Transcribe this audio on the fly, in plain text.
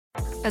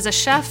As a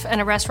chef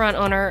and a restaurant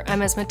owner,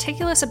 I'm as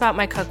meticulous about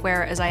my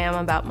cookware as I am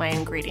about my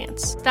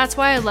ingredients. That's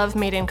why I love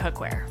Made In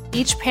Cookware.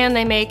 Each pan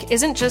they make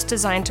isn't just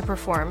designed to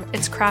perform,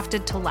 it's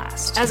crafted to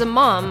last. As a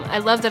mom, I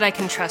love that I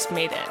can trust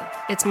Made In.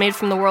 It's made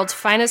from the world's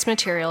finest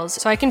materials,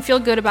 so I can feel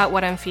good about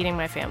what I'm feeding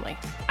my family.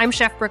 I'm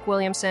Chef Brooke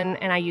Williamson,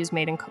 and I use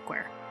Made In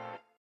Cookware.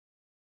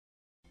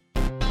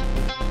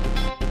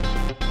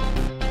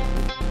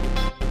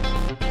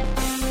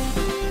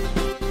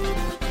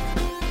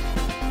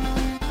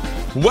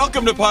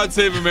 Welcome to Pod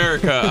Save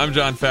America. I'm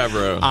John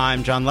Favreau.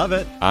 I'm John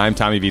Lovett. I'm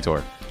Tommy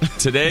Vitor.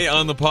 Today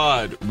on the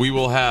pod, we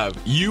will have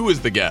you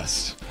as the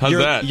guest. How's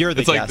that? You're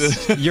the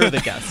guest. You're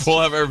the guest.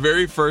 We'll have our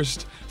very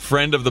first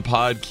friend of the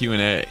pod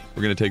Q&A.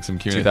 We're going to take some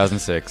Q&A.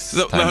 2006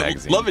 Time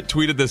Magazine. Lovett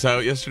tweeted this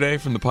out yesterday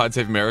from the Pod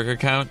Save America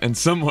account, and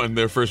someone,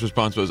 their first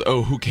response was,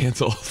 "Oh, who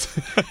canceled?"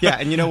 Yeah,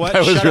 and you know what?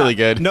 That was really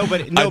good.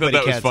 Nobody I thought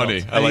that canceled.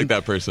 was funny. I like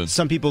that person.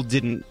 Some people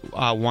didn't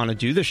want to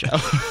do the show.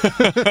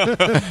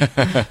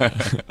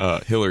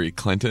 Hillary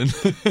Clinton.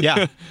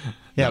 Yeah.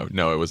 Yeah.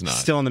 No, it was not.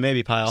 Still in the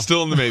maybe pile.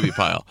 Still in the maybe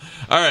pile.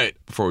 All right,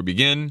 before we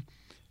begin,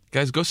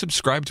 guys, go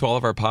subscribe to all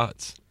of our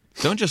pods.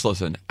 Don't just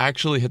listen.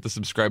 Actually hit the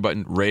subscribe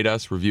button, rate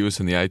us, review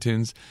us in the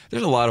iTunes.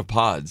 There's a lot of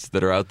pods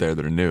that are out there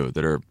that are new,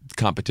 that are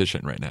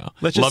competition right now.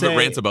 Lovett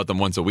rants about them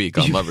once a week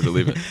on Love It or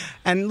Leave It.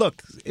 And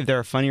look, if there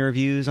are funny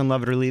reviews on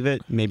Love It or Leave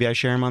It, maybe I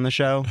share them on the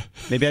show.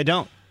 Maybe I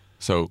don't.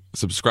 So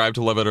subscribe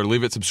to Love It or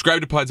Leave It.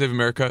 Subscribe to Pod Save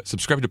America.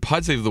 Subscribe to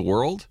Pod Save the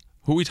World.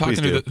 Who are we talking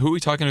to? Who are we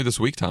talking to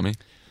this week, Tommy?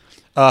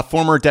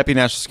 Former Deputy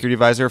National Security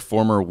Advisor,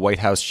 former White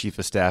House Chief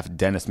of Staff,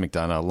 Dennis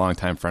McDonough,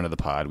 longtime friend of the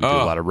pod. We do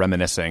a lot of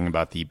reminiscing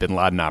about the Bin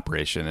Laden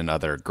operation and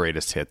other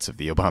greatest hits of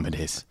the Obama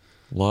days.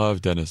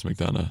 Love Dennis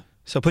McDonough.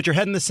 So put your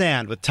head in the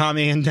sand with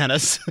Tommy and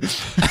Dennis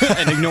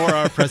and ignore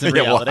our present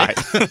reality.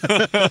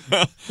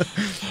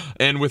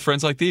 And with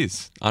friends like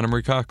these, Anna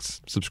Marie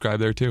Cox. Subscribe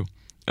there, too.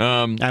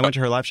 I went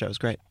to her live show. It was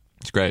great.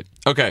 It's great.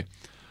 Okay,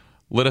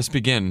 let us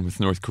begin with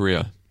North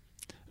Korea.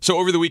 So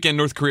over the weekend,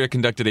 North Korea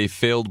conducted a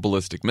failed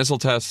ballistic missile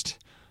test,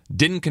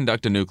 didn't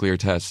conduct a nuclear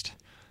test.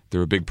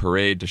 Threw a big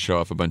parade to show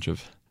off a bunch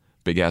of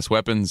big-ass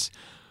weapons.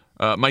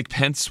 Mike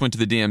Pence went to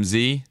the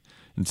DMZ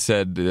and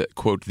said that,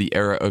 quote, "the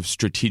era of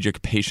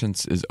strategic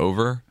patience is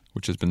over,"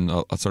 which has been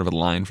a sort of a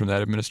line from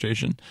that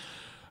administration.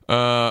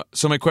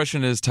 So my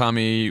question is,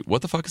 Tommy,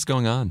 what the fuck is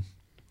going on?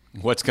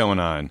 What's going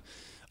on?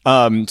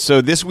 So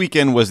this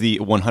weekend was the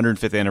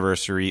 105th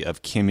anniversary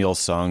of Kim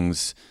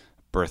Il-sung's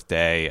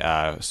birthday.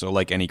 So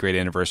like any great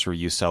anniversary,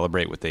 you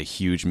celebrate with a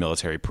huge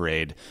military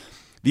parade.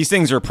 These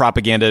things are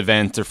propaganda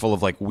events. They're full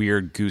of like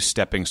weird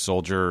goose-stepping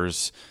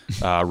soldiers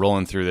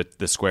rolling through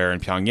the square in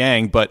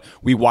Pyongyang. But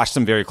we watched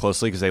them very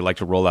closely because they like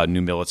to roll out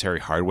new military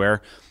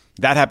hardware.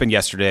 That happened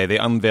yesterday. They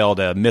unveiled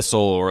a missile,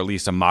 or at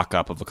least a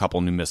mock-up of a couple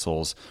new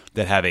missiles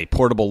that have a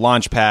portable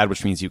launch pad,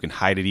 which means you can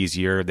hide it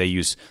easier. They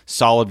use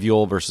solid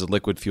fuel versus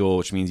liquid fuel,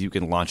 which means you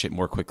can launch it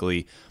more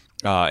quickly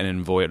and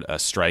avoid a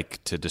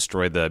strike to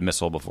destroy the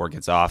missile before it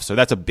gets off. So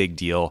that's a big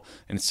deal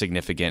and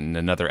significant, and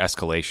another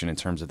escalation in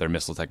terms of their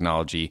missile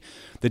technology.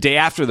 The day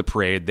after the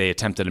parade, they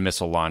attempted a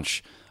missile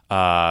launch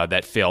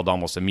that failed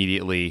almost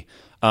immediately.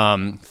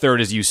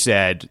 Third, as you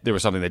said, there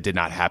was something that did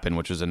not happen,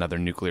 which was another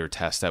nuclear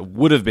test that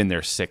would have been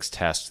their sixth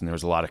test, and there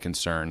was a lot of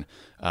concern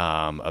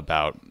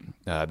about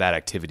that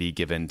activity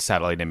given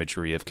satellite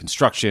imagery of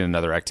construction and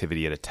other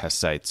activity at a test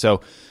site.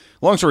 So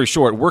long story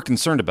short, we're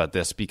concerned about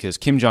this because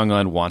Kim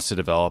Jong-un wants to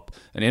develop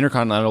an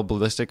intercontinental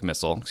ballistic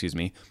missile,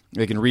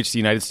 that can reach the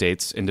United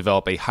States and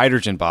develop a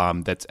hydrogen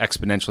bomb that's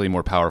exponentially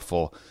more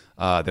powerful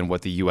than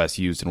what the U.S.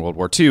 used in World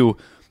War II.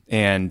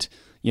 And,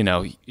 you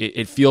know,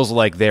 it feels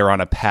like they're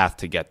on a path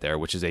to get there,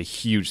 which is a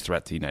huge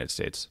threat to the United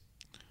States.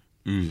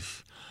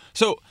 Oof.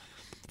 So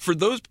for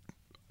those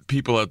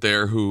people out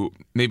there who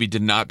maybe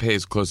did not pay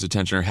as close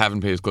attention or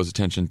haven't paid as close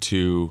attention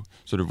to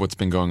sort of what's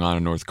been going on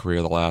in North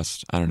Korea the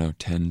last,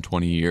 10,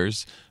 20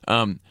 years,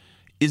 how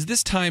is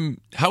this time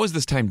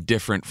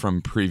different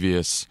from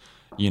previous,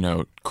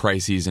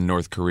 crises in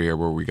North Korea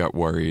where we got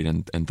worried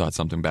and thought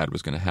something bad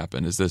was going to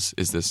happen? Is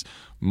this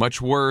much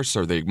worse?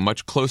 Are they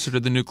much closer to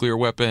the nuclear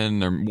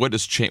weapon? Or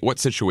what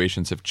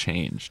situations have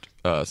changed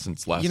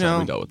since last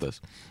time we dealt with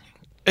this?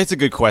 It's a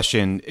good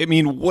question. I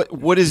mean,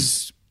 what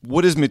is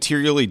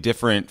materially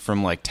different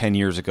from like 10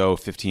 years ago,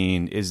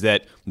 15, is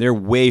that they're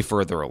way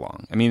further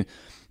along. I mean,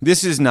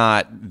 this is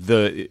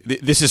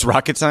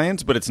rocket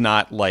science, but it's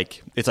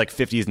like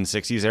 50s and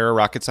 60s era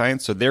rocket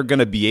science. So they're going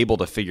to be able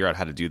to figure out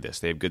how to do this.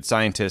 They have good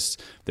scientists.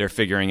 They're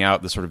figuring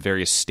out the sort of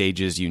various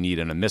stages you need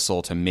in a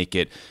missile to make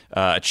it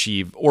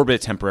achieve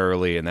orbit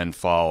temporarily and then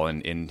fall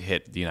and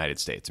hit the United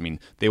States. I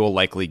mean, they will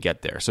likely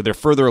get there. So they're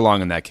further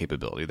along in that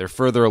capability. They're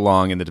further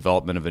along in the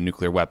development of a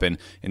nuclear weapon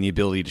and the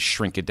ability to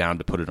shrink it down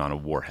to put it on a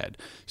warhead.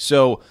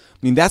 So, I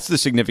mean, that's the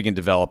significant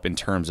develop in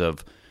terms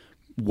of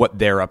what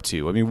they're up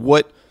to. I mean,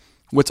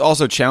 What's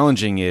also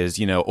challenging is,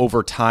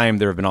 over time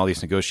there have been all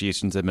these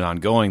negotiations that have been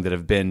ongoing that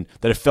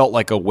have felt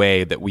like a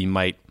way that we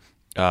might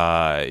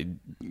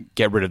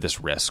get rid of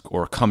this risk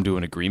or come to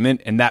an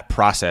agreement. And that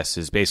process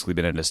has basically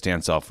been at a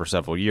standstill for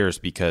several years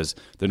because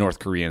the North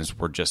Koreans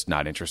were just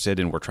not interested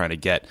and were trying to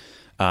get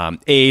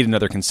aid and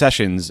other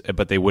concessions,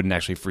 but they wouldn't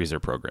actually freeze their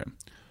program.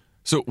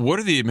 So what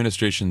are the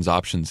administration's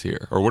options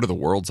here? Or what are the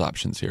world's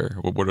options here?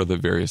 What are the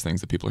various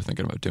things that people are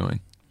thinking about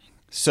doing?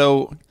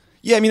 So,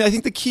 yeah, I mean, I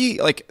think the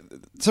key, like,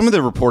 some of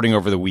the reporting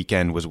over the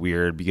weekend was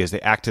weird because they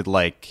acted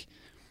like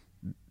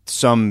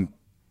some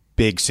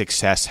big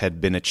success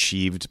had been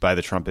achieved by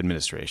the Trump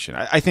administration.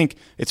 I think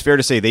it's fair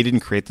to say they didn't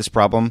create this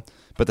problem,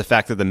 but the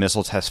fact that the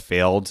missile test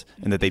failed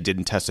and that they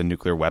didn't test a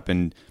nuclear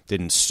weapon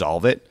didn't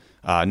solve it,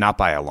 not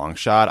by a long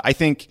shot. I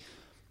think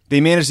they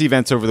managed the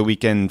events over the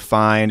weekend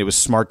fine. It was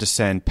smart to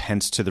send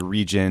Pence to the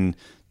region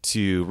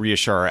to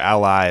reassure our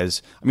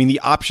allies. I mean, the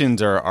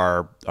options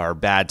are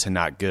bad to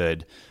not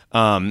good.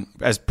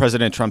 As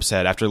President Trump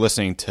said, after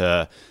listening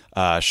to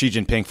Xi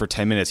Jinping for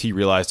 10 minutes, he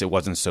realized it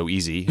wasn't so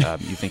easy.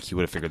 You think he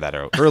would have figured that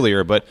out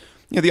earlier. But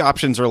the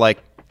options are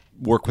like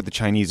work with the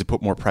Chinese to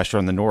put more pressure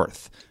on the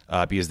North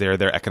because they're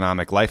their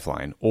economic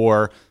lifeline,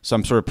 or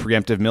some sort of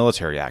preemptive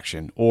military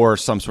action, or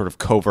some sort of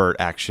covert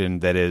action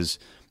that is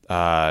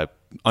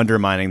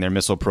undermining their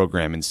missile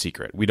program in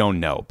secret. We don't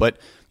know. But,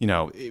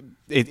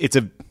 it's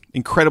an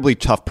incredibly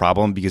tough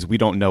problem because we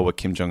don't know what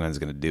Kim Jong-un is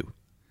going to do.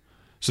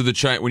 So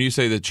when you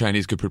say the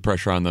Chinese could put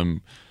pressure on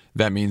them,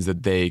 that means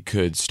that they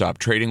could stop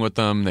trading with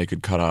them. They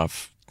could cut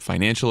off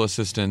financial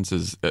assistance.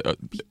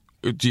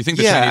 Do you think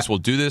the Chinese will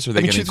do this? Are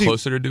they getting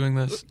closer to doing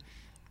this?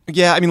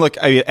 Yeah, I mean, look,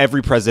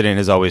 every president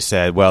has always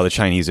said, well, the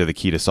Chinese are the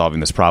key to solving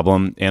this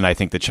problem. And I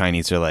think the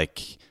Chinese are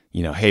like,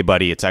 hey,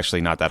 buddy, it's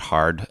actually not that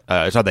hard.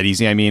 It's not that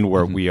easy. I mean,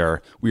 we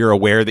are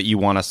aware that you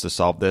want us to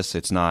solve this.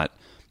 It's not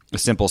a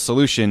simple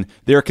solution.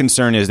 Their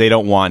concern is they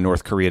don't want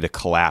North Korea to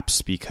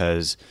collapse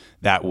because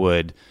that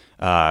would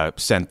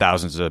send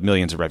thousands of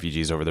millions of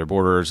refugees over their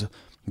borders.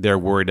 They're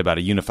worried about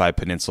a unified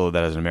peninsula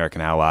that has an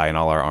American ally and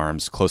all our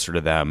arms closer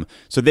to them.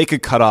 So they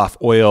could cut off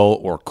oil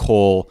or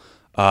coal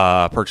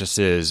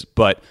purchases,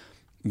 but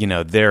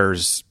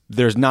there's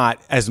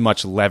not as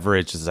much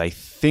leverage as I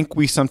think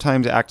we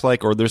sometimes act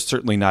like, or there's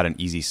certainly not an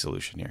easy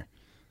solution here.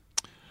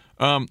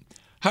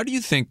 How do you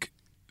think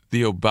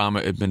the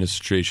Obama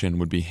administration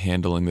would be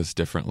handling this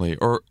differently,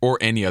 or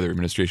any other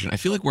administration? I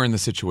feel like we're in the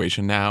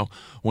situation now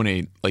when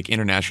a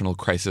international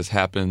crisis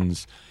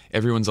happens,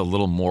 everyone's a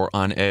little more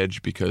on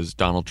edge because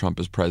Donald Trump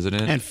is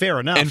president. And fair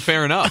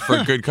enough. For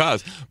a good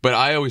cause. But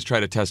I always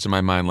try to test in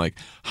my mind, like,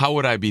 how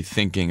would I be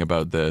thinking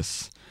about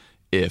this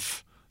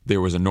if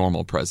there was a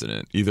normal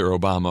president, either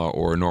Obama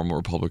or a normal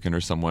Republican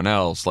or someone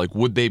else? Like,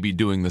 would they be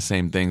doing the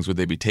same things? Would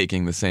they be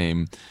taking the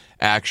same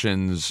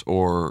actions,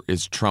 or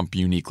is Trump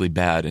uniquely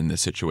bad in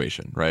this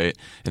situation, right?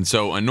 And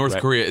so in North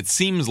Korea, it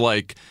seems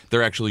like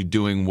they're actually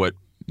doing what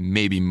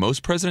maybe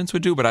most presidents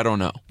would do, but I don't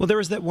know. Well, there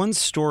was that one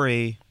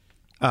story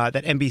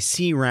that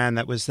NBC ran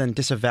that was then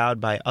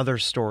disavowed by other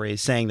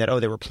stories saying that,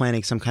 they were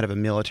planning some kind of a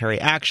military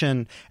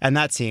action, and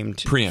that seemed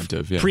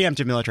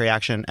preemptive military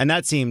action, and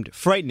that seemed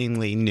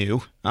frighteningly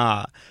new,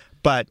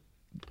 but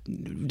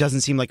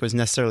doesn't seem like it was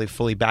necessarily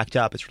fully backed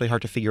up. It's really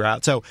hard to figure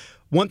out. So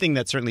one thing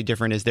that's certainly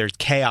different is there's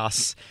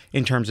chaos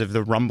in terms of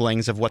the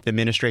rumblings of what the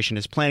administration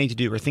is planning to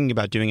do or thinking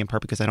about doing, in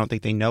part because I don't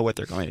think they know what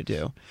they're going to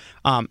do.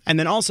 And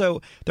then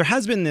also there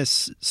has been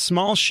this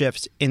small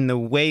shift in the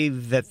way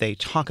that they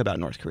talk about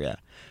North Korea,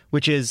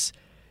 which is,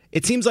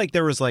 it seems like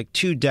there was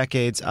 2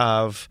 decades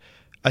of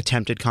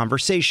attempted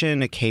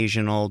conversation,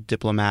 occasional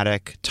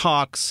diplomatic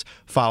talks,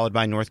 followed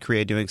by North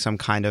Korea doing some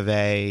kind of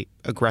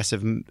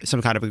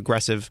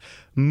aggressive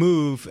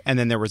move, and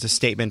then there was a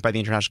statement by the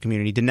international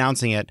community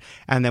denouncing it,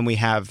 and then we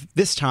have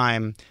this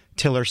time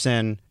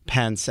Tillerson,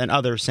 Pence, and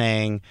others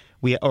saying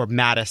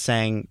Mattis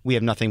saying we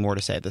have nothing more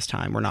to say at this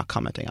time. We're not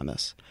commenting on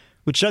this,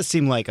 which does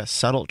seem like a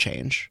subtle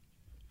change.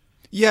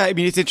 Yeah, I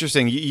mean, it's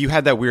interesting. You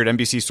had that weird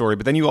NBC story,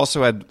 but then you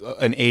also had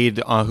an aide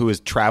who was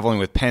traveling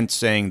with Pence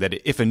saying that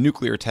if a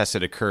nuclear test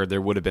had occurred, there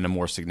would have been a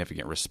more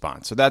significant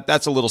response. So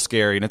that's a little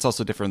scary, and it's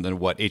also different than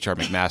what H.R.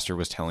 McMaster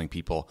was telling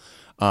people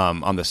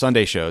on the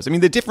Sunday shows. I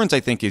mean, the difference, I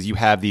think, is you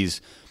have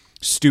these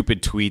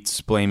stupid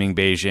tweets blaming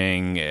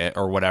Beijing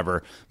or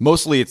whatever.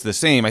 Mostly it's the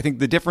same. I think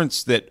the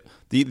difference that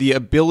the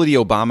ability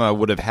Obama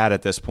would have had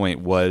at this point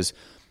was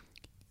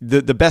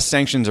the best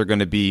sanctions are going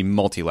to be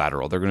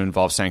multilateral. They're going to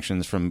involve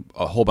sanctions from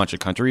a whole bunch of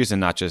countries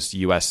and not just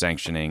U.S.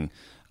 sanctioning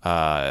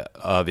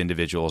of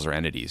individuals or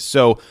entities.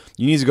 So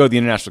you need to go to the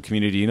international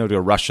community,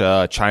 to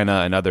Russia,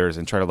 China, and others,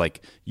 and try to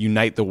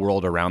unite the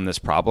world around this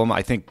problem.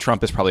 I think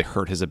Trump has probably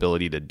hurt his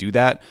ability to do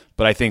that,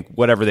 but I think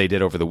whatever they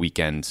did over the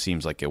weekend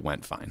seems like it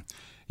went fine.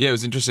 Yeah, it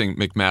was interesting.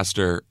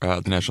 McMaster,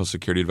 the national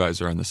security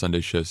advisor on the Sunday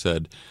show,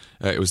 said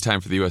it was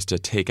time for the U.S. to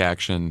take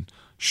action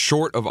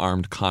short of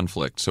armed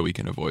conflict so we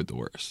can avoid the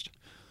worst.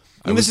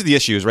 And this is the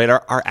issue, right?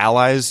 Our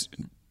allies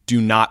do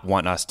not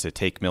want us to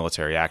take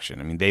military action.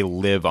 I mean, they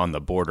live on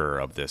the border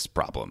of this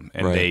problem,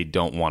 and they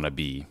don't want to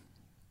be,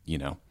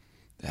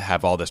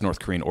 have all this North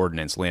Korean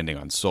ordnance landing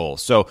on Seoul.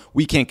 So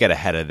we can't get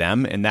ahead of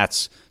them, and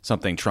that's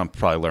something Trump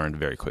probably learned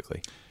very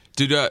quickly.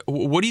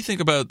 What do you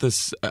think about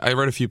this? I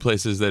read a few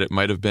places that it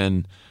might have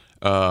been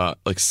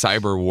like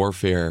cyber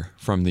warfare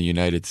from the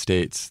United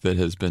States that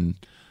has been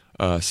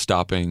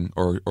stopping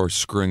or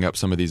screwing up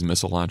some of these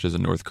missile launches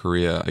in North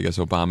Korea. I guess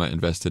Obama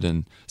invested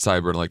in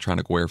cyber and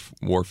electronic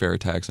warfare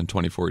attacks in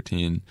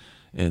 2014,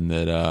 and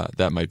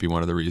that might be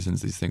one of the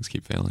reasons these things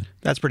keep failing.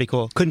 That's pretty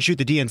cool. Couldn't shoot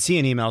the DNC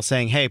an email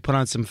saying, hey, put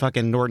on some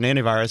fucking Norton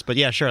antivirus, but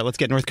yeah, sure, let's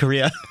get North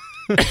Korea.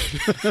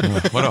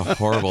 What a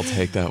horrible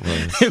take that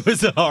was. It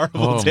was a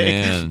horrible take.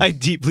 Man. I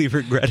deeply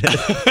regret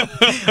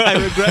it.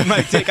 I regret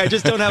my take. I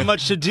just don't have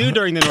much to do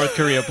during the North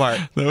Korea part.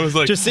 That was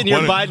like just sitting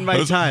here biding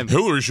my time.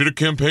 Hillary should have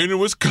campaigned in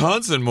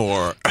Wisconsin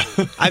more.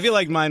 I feel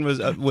like mine was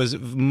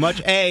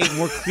much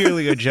more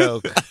clearly a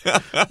joke,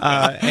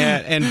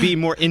 and B,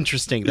 more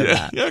interesting than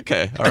that. Yeah,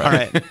 okay. All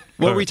right.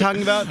 What were we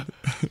talking about?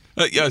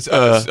 Yes,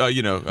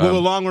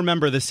 we'll long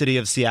remember the city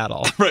of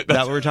Seattle. Right. Is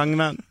that what we're talking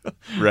about?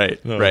 Right.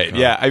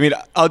 Yeah. I mean,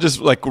 I'll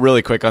just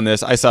really quick on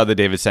this. I saw the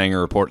David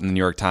Sanger report in the New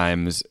York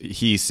Times.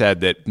 He said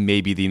that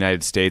maybe the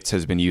United States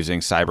has been using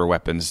cyber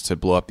weapons to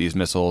blow up these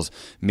missiles.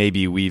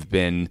 Maybe we've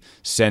been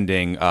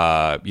sending,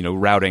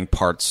 routing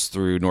parts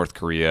through North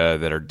Korea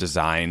that are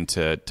designed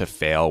to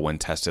fail when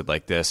tested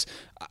like this.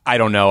 I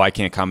don't know. I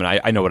can't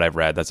comment. I know what I've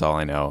read. That's all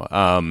I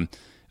know.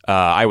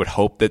 I would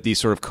hope that these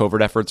sort of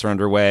covert efforts are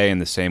underway in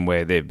the same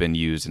way they've been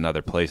used in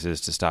other places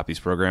to stop these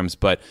programs.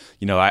 But,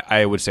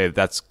 I would say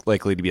that's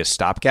likely to be a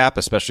stopgap,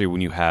 especially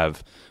when you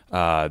have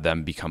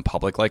them become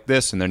public like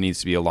this. And there needs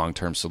to be a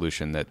long-term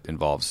solution that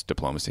involves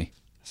diplomacy.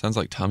 Sounds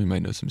like Tommy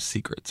might know some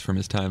secrets from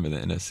his time in the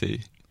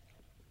NSC.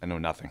 I know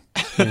nothing.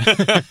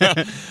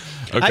 Okay.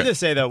 I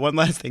just say, though, one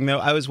last thing, though.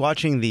 I was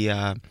watching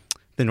the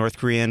North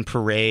Korean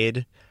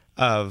parade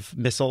of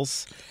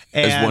missiles.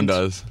 As one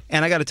does.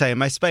 And I got to tell you,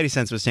 my spidey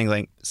sense was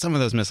tingling. Some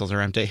of those missiles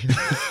are empty.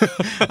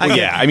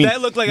 That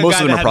looked like a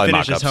guy that had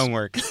finished his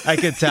homework. I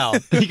could tell.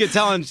 You could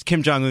tell on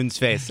Kim Jong-un's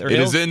face. Or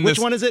which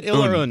one is it?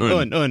 Il or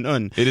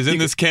Un? It is in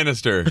this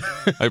canister.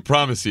 I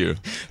promise you.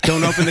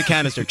 Don't open the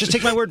canister. Just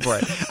take my word for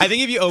it. I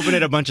think if you open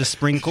it, a bunch of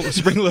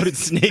spring-loaded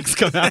snakes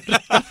come out.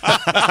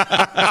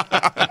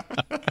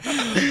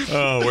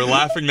 Oh, we're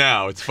laughing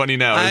now. It's funny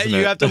now, isn't it?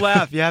 You have to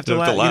laugh. You have to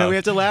laugh. We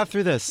have to laugh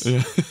through this.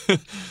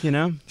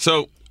 Yeah.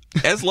 So,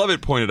 as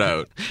Lovett pointed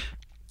out,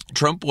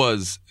 Trump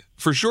was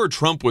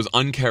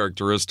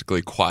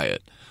uncharacteristically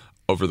quiet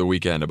over the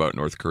weekend about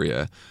North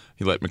Korea.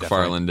 He let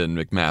McFarland and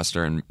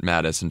McMaster and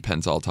Mattis and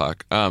Pence all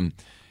talk.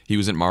 He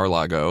was at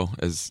Mar-a-Lago,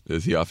 as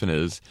he often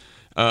is.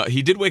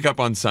 He did wake up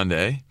on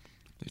Sunday,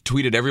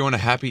 tweeted everyone a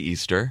happy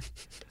Easter,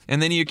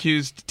 and then he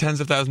accused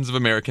tens of thousands of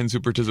Americans who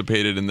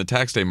participated in the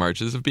tax day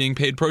marches of being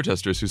paid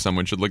protesters who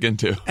someone should look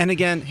into. And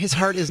again, his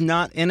heart is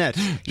not in it.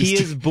 He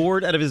is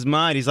bored out of his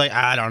mind. He's like,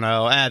 I don't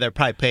know. They're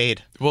probably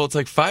paid. Well, it's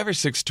like 5 or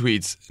 6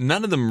 tweets.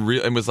 None of them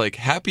real. It was like,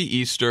 happy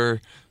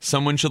Easter.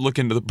 Someone should look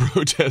into the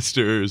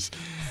protesters.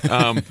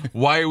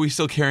 Why are we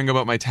still caring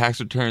about my tax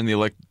return?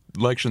 The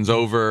election's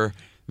over.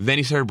 Then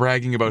he started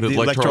bragging about his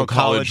electoral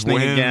college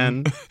win.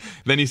 Again.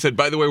 Then he said,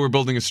 by the way, we're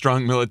building a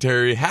strong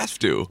military. Have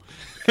to.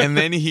 And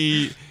then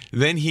he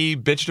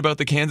bitched about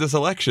the Kansas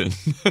election.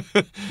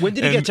 When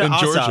did he get to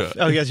Georgia?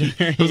 Oh, yes.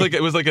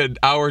 It was like an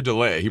hour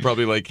delay. He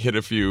probably hit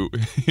a few.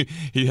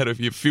 He had a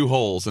few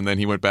holes, and then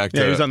he went back to.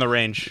 Yeah, he was on the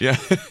range. Yeah.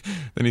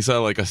 Then he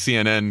saw a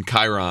CNN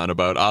chyron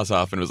about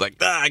Ossoff, and was like,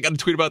 I got to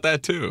tweet about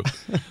that too.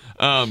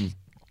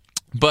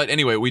 But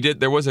anyway,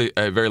 there was a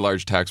very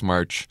large tax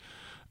march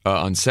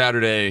on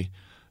Saturday.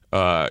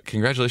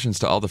 Congratulations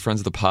to all the friends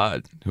of the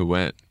pod who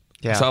went.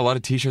 Yeah. I saw a lot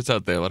of T-shirts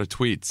out there, a lot of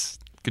tweets.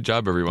 Good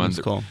job, everyone.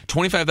 That's cool.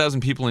 25,000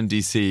 people in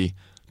D.C.,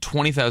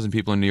 20,000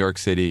 people in New York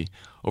City,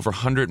 over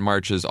 100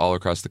 marches all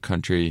across the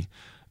country.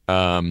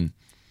 Do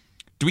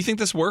we think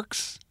this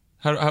works?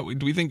 How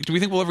do we think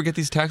we'll ever get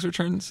these tax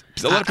returns?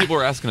 A lot of people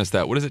are asking us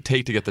that. What does it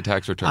take to get the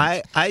tax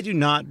returns? I do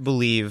not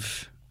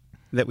believe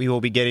that we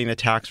will be getting the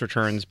tax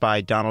returns by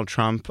Donald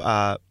Trump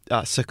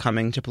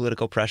succumbing to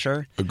political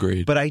pressure.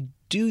 Agreed. But I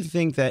do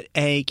think that,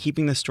 A,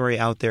 keeping the story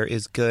out there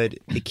is good.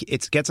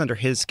 It gets under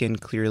his skin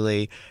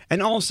clearly.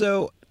 And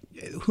also,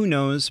 who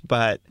knows,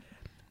 but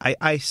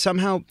I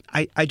somehow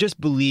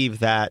just believe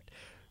that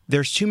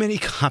there's too many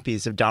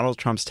copies of Donald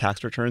Trump's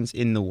tax returns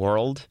in the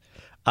world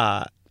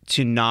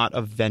to not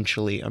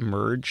eventually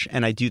emerge.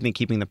 And I do think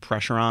keeping the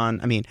pressure on,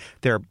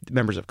 there are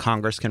members of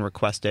Congress can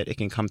request it. It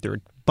can come through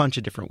a bunch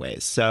of different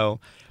ways.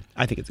 So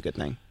I think it's a good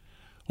thing.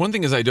 One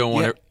thing is I don't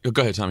want to...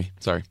 Go ahead, Tommy.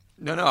 Sorry.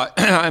 No.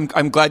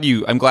 I'm glad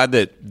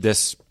that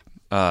this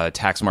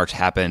tax march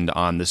happened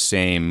on the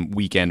same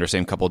weekend or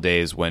same couple of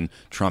days when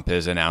Trump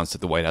has announced that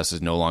the White House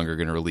is no longer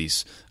going to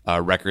release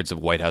records of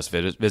White House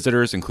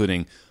visitors,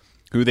 including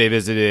who they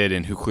visited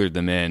and who cleared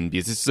them in,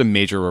 because this is a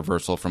major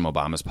reversal from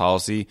Obama's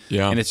policy.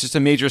 Yeah. And it's just a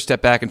major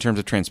step back in terms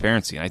of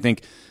transparency. And I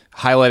think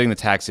highlighting the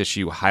tax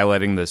issue,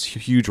 highlighting this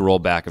huge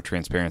rollback of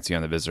transparency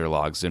on the visitor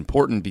logs is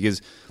important,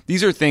 because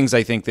these are things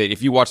I think that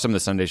if you watch some of the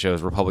Sunday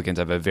shows, Republicans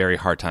have a very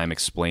hard time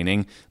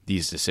explaining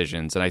these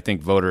decisions. And I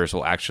think voters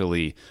will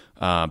actually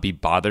be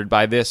bothered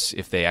by this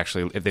if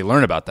they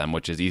learn about them,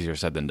 which is easier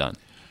said than done.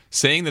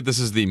 saying that this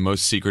is the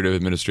most secretive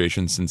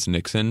administration since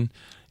Nixon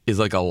is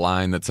like a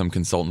line that some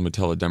consultant would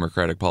tell a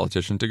Democratic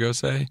politician to go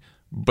say.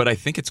 But I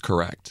think it's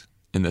correct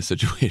in this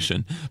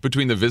situation.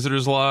 Between the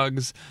visitors'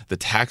 logs, the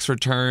tax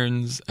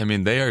returns, I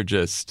mean, they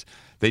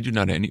do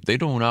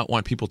not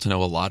want people to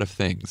know a lot of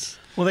things.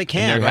 Well, they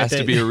can. And there has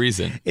to be a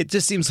reason. It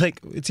seems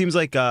like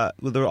there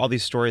are all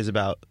these stories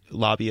about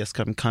lobbyists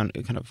kind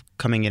of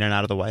coming in and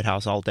out of the White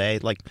House all day.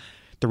 Like,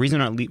 the reason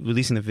they're not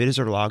releasing the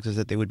visitor logs is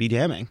that they would be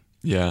damning.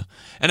 Yeah.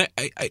 And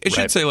I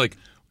should say, like,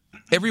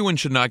 everyone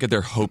should not get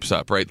their hopes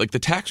up, right? Like, the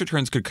tax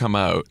returns could come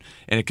out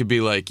and it could be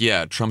like,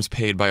 yeah, Trump's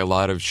paid by a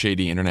lot of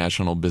shady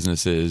international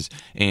businesses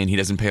and he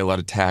doesn't pay a lot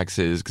of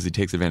taxes because he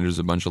takes advantage of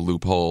a bunch of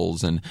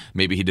loopholes, and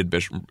maybe he did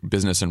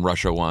business in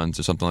Russia once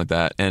or something like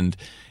that. And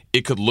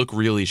it could look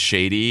really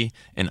shady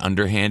and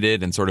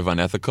underhanded and sort of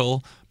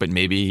unethical, but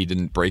maybe he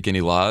didn't break any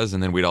laws,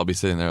 and then we'd all be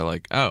sitting there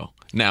like, oh.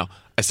 Now,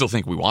 I still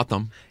think we want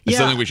them. I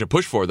still think we should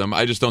push for them.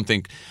 I just don't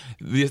think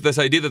this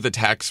idea that the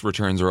tax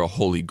returns are a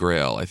holy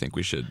grail, I think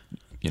we should,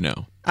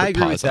 I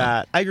agree with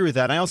that.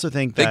 I also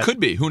think that they could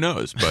be. Who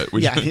knows? But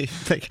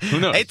who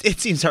knows? It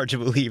seems hard to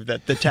believe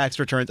that the tax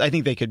returns. I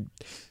think they could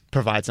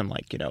provide some,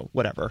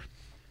 whatever,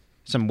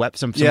 some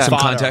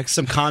context,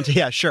 some context.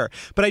 Yeah, sure.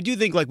 But I do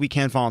think we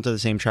can fall into the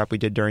same trap we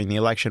did during the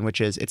election, which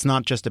is it's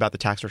not just about the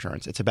tax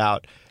returns. It's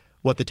about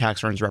what the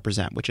tax returns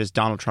represent, which is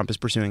Donald Trump is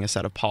pursuing a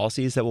set of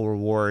policies that will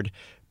reward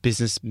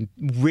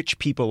rich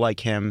people like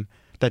him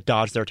that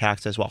dodge their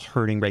taxes while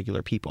hurting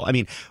regular people. I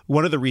mean,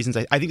 one of the reasons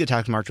I think the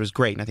tax march was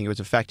great and I think it was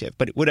effective,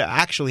 but it would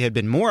actually have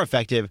been more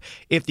effective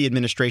if the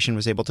administration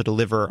was able to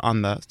deliver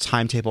on the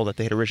timetable that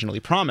they had originally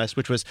promised,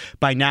 which was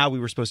by now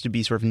we were supposed to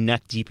be sort of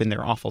neck deep in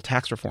their awful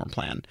tax reform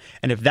plan.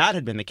 And if that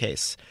had been the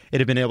case, it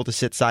had been able to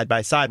sit side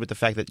by side with the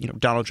fact that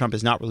Donald Trump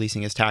is not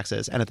releasing his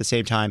taxes, and at the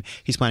same time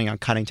he's planning on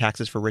cutting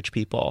taxes for rich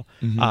people,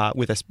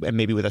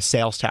 maybe with a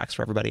sales tax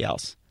for everybody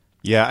else.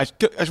 Yeah, I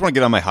just want to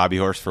get on my hobby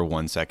horse for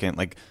 1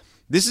 second.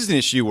 This is an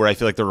issue where I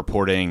feel like the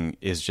reporting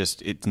is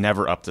it's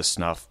never up to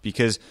snuff,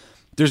 because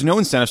there's no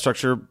incentive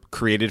structure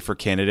created for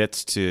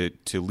candidates to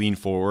lean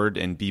forward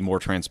and be more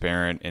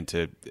transparent and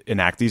to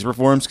enact these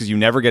reforms, because you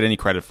never get any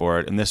credit for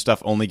it. And this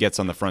stuff only gets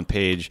on the front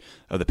page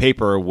of the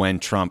paper when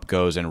Trump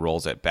goes and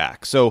rolls it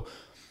back. So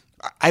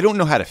I don't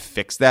know how to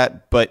fix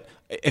that, but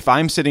if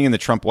I'm sitting in the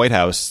Trump White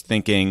House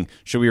thinking,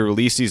 should we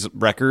release these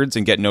records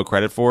and get no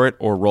credit for it,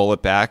 or roll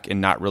it back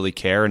and not really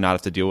care and not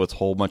have to deal with a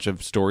whole bunch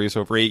of stories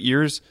over 8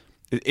 years,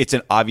 it's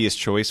an obvious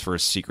choice for a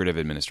secretive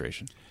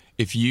administration.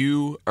 If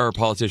you are a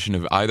politician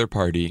of either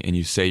party and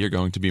you say you're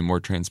going to be more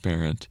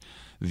transparent,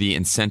 the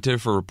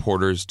incentive for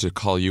reporters to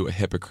call you a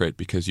hypocrite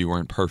because you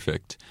weren't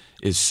perfect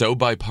is so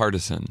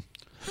bipartisan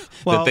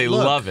that they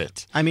love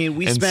it. I mean,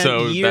 we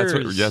spent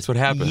years. That's what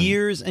happened.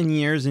 Years and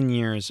years and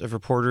years of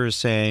reporters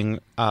saying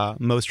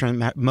most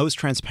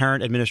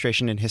transparent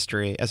administration in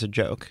history as a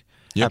joke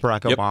at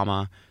Barack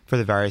Obama for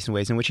the various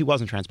ways in which he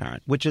wasn't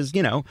transparent, which is,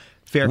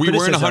 fair we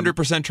criticism. Weren't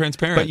 100%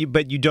 transparent.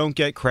 But you don't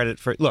get credit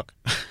for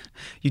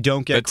you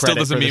don't get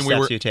credit for the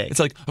steps you take. It's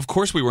like, of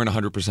course we weren't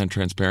 100%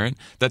 transparent.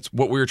 That's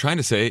what we were trying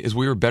to say, is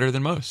we were better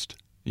than most.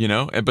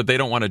 But they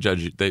don't want to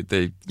judge you.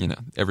 They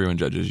everyone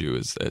judges you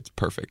as it's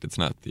perfect. It's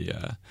not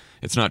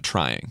it's not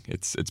trying.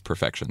 It's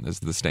perfection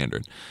is the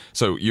standard.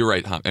 So you're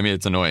right. I mean,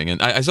 it's annoying.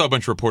 And I saw a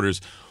bunch of reporters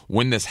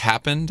when this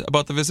happened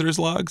about the visitors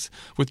logs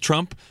with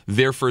Trump.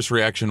 Their first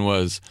reaction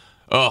was,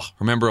 oh,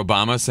 remember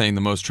Obama saying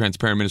the most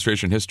transparent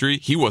administration in history?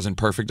 He wasn't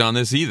perfect on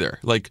this either.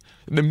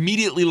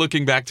 Immediately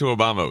looking back to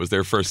Obama was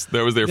their first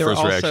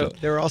reaction.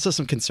 There were also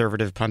some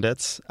conservative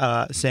pundits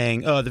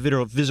saying, oh,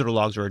 the visitor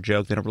logs are a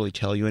joke. They don't really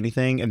tell you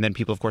anything. And then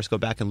people, of course, go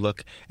back and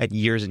look at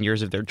years and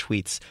years of their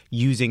tweets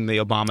using the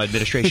Obama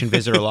administration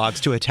visitor logs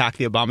to attack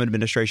the Obama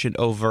administration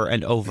over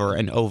and over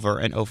and over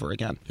and over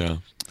again. Yeah.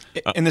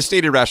 And the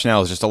stated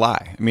rationale is just a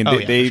lie. I mean,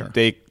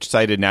 they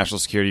cited national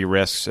security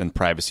risks and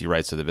privacy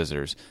rights to the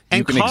visitors.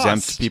 You can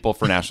exempt people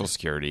for national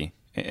security,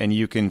 and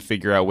you can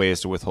figure out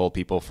ways to withhold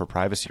people for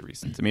privacy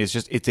reasons. I mean,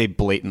 it's a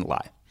blatant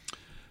lie.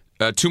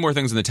 Two more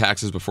things in the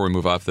taxes before we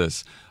move off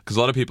this, because a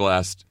lot of people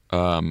asked,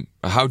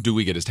 how do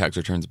we get his tax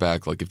returns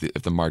back,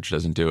 if the March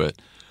doesn't do it?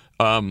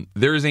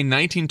 There is a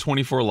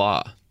 1924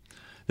 law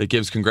that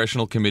gives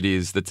congressional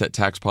committees that set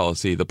tax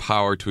policy the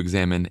power to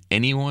examine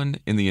anyone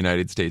in the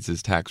United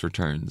States' tax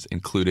returns,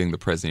 including the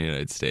President of the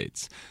United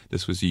States.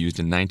 This was used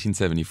in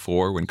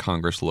 1974 when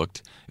Congress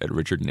looked at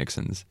Richard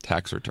Nixon's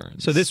tax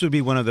returns. So this would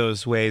be one of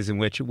those ways in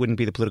which it wouldn't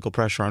be the political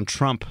pressure on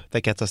Trump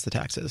that gets us the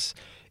taxes.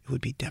 It would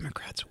be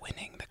Democrats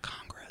winning the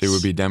Congress. It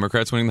would be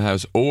Democrats winning the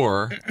House.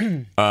 Or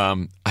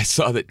I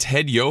saw that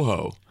Ted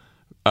Yoho,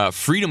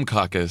 Freedom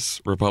Caucus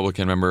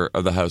Republican member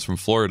of the House from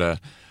Florida,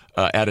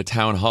 at a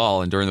town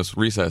hall, and during this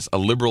recess, a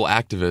liberal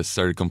activist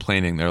started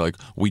complaining. They're like,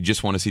 we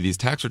just want to see these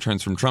tax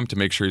returns from Trump to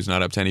make sure he's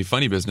not up to any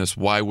funny business.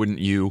 Why wouldn't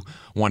you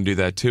want to do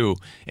that too?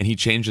 And he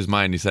changed his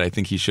mind. He said, I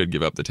think he should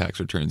give up the tax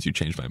returns. You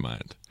changed my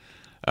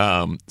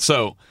mind.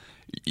 So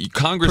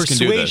Congress can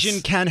do this.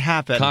 Persuasion can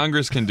happen.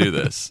 Congress can do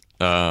this.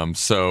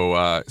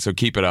 So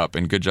keep it up,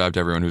 and good job to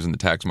everyone who's in the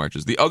tax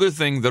marches. The other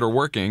thing that are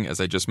working, as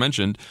I just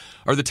mentioned,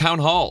 are the town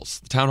halls.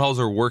 The town halls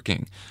are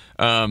working.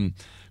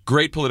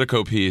 Great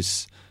Politico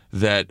piece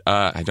that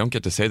I don't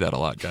get to say that a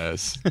lot,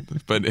 guys,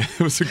 but it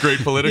was a great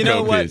Politico piece. You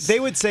know what? They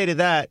would say to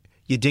that,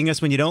 you ding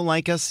us when you don't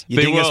like us,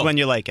 you ding us when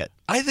you like it.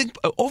 I think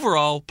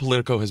overall,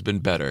 Politico has been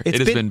better. It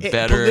has been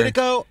better.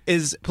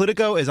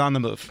 Politico is on the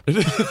move.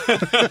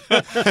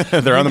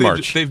 They're on the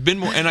march. They've been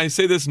more, and I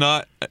say this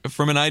not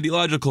from an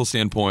ideological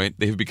standpoint,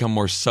 they've become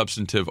more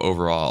substantive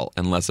overall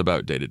and less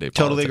about day-to-day politics.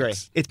 Totally agree.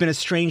 It's been a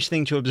strange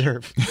thing to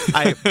observe.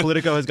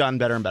 Politico has gotten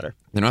better and better.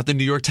 They're not the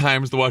New York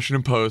Times, the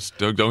Washington Post.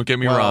 Don't get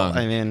me wrong.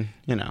 I mean,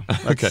 you know.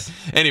 Okay.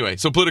 Anyway,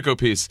 so Politico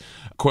piece,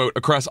 quote,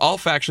 across all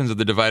factions of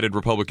the divided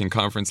Republican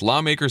conference,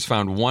 lawmakers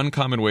found one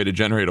common way to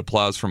generate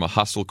applause from a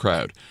hostile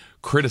crowd.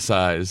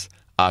 Criticize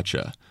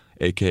ACHA,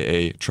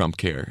 a.k.a. Trump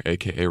Care,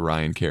 a.k.a.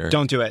 Ryan Care.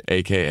 Don't do it.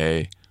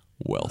 A.k.a.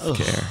 Wealth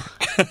Care.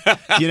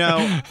 You know,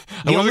 I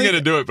wasn't going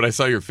to do it, but I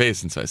saw your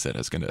face, and so I said I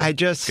was going to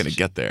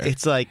get there.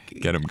 It's like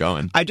get him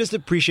going. I just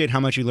appreciate how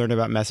much you learned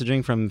about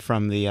messaging from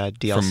the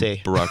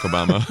DLC. From Barack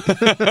Obama.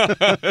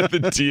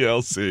 The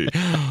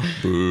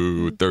DLC.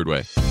 Boo. Third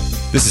way.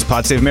 This is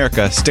Pod Save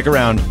America. Stick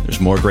around.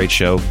 There's more great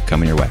show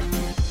coming your way.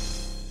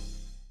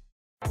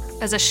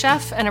 As a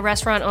chef and a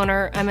restaurant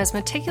owner, I'm as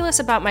meticulous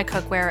about my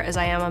cookware as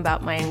I am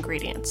about my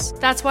ingredients.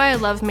 That's why I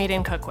love Made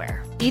in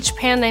Cookware. Each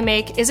pan they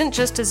make isn't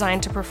just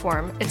designed to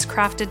perform, it's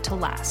crafted to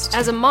last.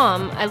 As a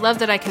mom, I love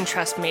that I can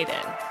trust Made In.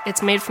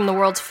 It's made from the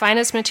world's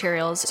finest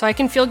materials, so I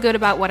can feel good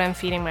about what I'm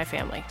feeding my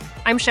family.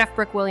 I'm Chef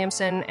Brooke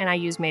Williamson, and I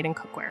use Made in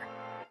Cookware.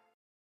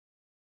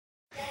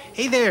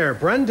 Hey there,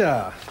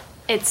 Brenda.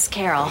 It's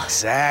Carol.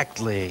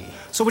 Exactly.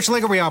 So which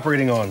leg are we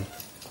operating on?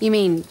 You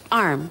mean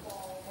arm?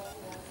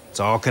 It's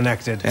all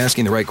connected.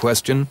 Asking the right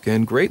question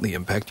can greatly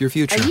impact your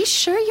future. Are you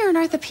sure you're an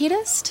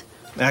orthopedist?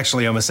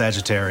 Actually, I'm a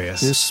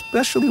Sagittarius.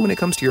 Especially when it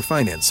comes to your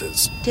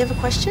finances. Do you have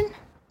a question?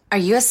 Are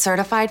you a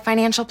certified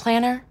financial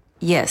planner?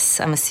 Yes,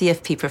 I'm a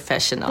CFP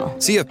professional.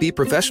 CFP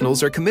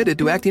professionals are committed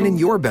to acting in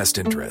your best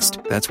interest.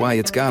 That's why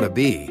it's gotta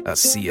be a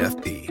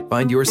CFP.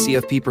 Find your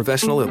CFP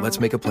professional at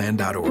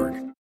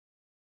letsmakeaplan.org.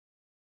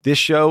 This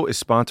show is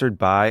sponsored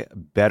by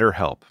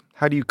BetterHelp.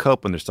 How do you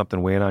cope when there's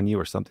something weighing on you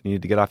or something you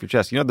need to get off your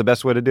chest? You know the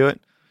best way to do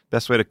it?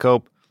 Best way to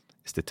cope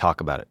is to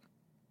talk about it.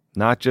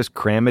 Not just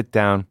cram it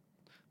down,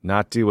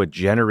 not do what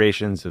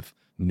generations of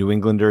New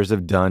Englanders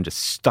have done, just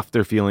stuff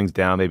their feelings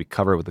down, maybe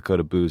cover it with a coat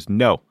of booze.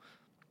 No,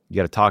 you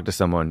got to talk to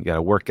someone, you got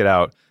to work it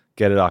out,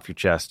 get it off your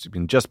chest.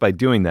 And just by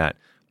doing that,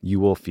 you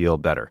will feel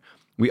better.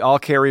 We all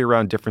carry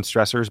around different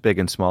stressors, big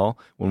and small.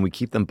 When we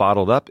keep them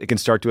bottled up, it can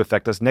start to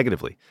affect us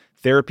negatively.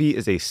 Therapy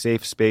is a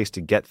safe space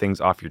to get things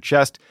off your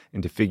chest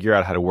and to figure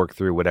out how to work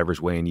through whatever's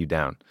weighing you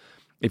down.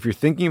 If you're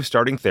thinking of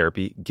starting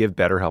therapy, give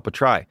BetterHelp a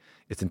try.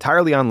 It's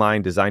entirely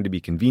online, designed to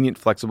be convenient,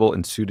 flexible,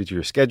 and suited to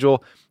your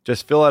schedule.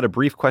 Just fill out a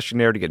brief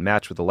questionnaire to get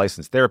matched with a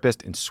licensed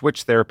therapist and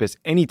switch therapists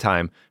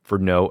anytime for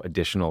no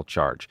additional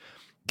charge.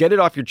 Get it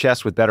off your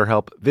chest with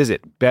BetterHelp.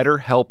 Visit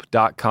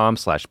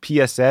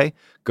betterhelp.com/PSA.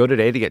 Go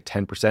today to get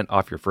 10%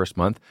 off your first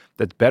month.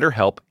 That's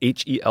BetterHelp,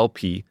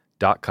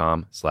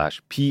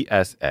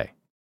 HELP.com/PSA.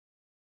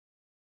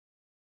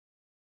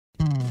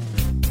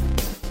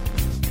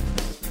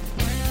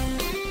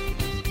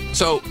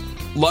 So,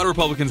 a lot of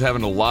Republicans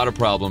having a lot of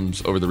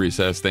problems over the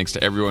recess, thanks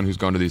to everyone who's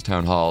gone to these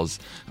town halls.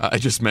 I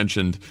just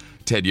mentioned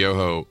Ted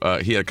Yoho.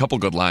 He had a couple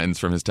good lines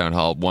from his town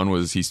hall. One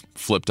was he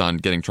flipped on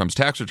getting Trump's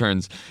tax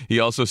returns. He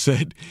also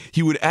said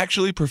he would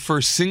actually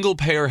prefer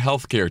single-payer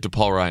health care to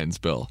Paul Ryan's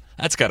bill.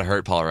 That's got to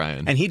hurt Paul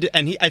Ryan. And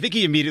I think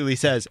he immediately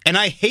says, and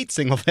I hate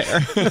single-payer.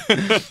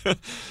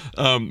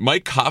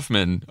 Mike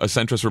Kaufman, a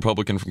centrist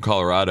Republican from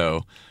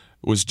Colorado,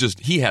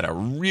 he had a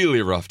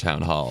really rough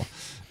town hall.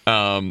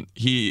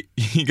 He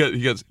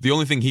got the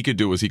only thing he could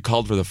do was he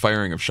called for the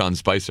firing of Sean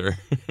Spicer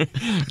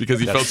because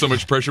he felt so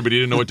much pressure, but he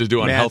didn't know what to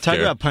do on healthcare. Talk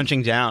about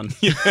punching down.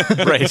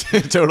 Right,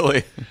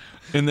 totally.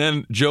 And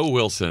then Joe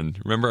Wilson.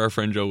 Remember our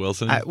friend Joe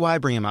Wilson? Why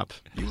bring him up?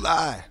 You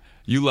lie.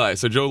 You lie.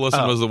 So Joe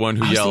Wilson was the one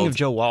who I was yelled. thinking of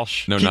Joe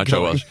Walsh. No, not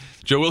Joe Walsh.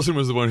 Joe Wilson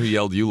was the one who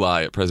yelled "You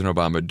lie" at President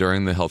Obama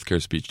during the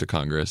healthcare speech to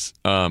Congress.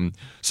 So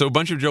a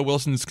bunch of Joe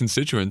Wilson's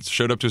constituents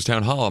showed up to his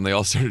town hall and they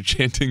all started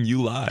chanting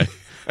 "You lie."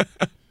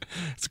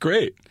 It's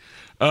great.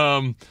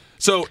 So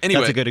anyway,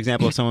 that's a good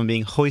example of someone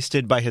being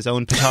hoisted by his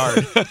own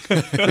petard.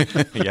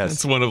 Yes,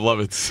 it's one of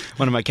Lovett's.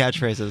 One of my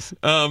catchphrases.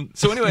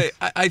 So anyway,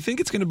 I think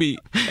it's going to be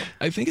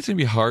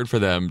hard for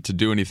them to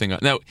do anything.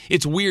 Now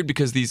it's weird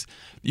because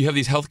you have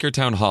these healthcare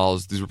town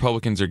halls. These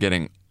Republicans are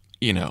getting,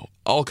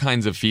 all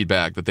kinds of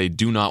feedback that they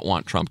do not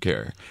want Trump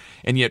care,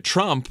 and yet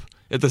Trump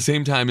at the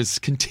same time is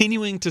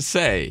continuing to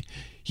say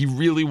he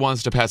really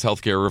wants to pass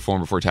healthcare reform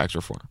before tax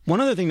reform.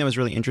 One other thing that was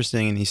really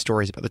interesting in these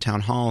stories about the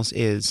town halls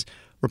is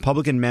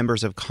Republican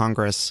members of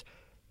Congress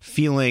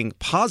feeling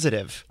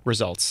positive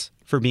results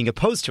for being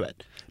opposed to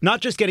it. Not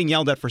just getting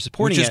yelled at for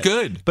supporting it. Which is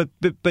good.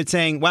 But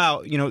saying,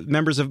 wow,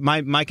 members of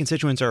my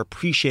constituents are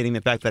appreciating the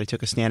fact that I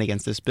took a stand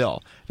against this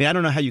bill. I mean, I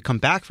don't know how you come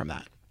back from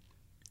that.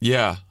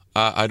 Yeah.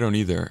 I don't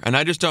either. And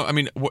I just don't. I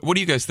mean, what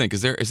do you guys think?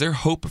 Is there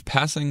hope of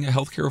passing a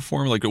healthcare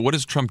reform? Like, what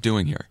is Trump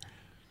doing here?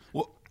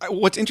 Well,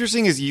 what's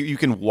interesting is you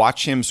can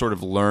watch him sort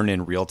of learn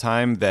in real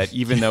time that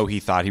even though he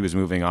thought he was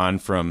moving on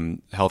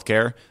from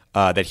healthcare,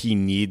 that he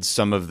needs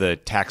some of the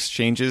tax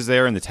changes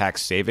there and the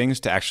tax savings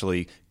to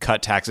actually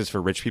cut taxes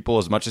for rich people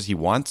as much as he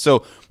wants.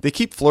 So they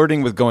keep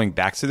flirting with going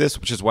back to this,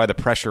 which is why the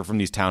pressure from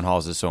these town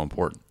halls is so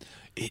important.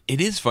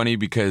 It is funny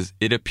because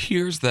it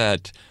appears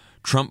that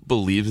Trump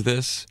believes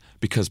this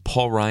because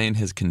Paul Ryan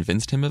has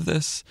convinced him of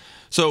this.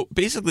 So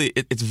basically,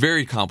 it's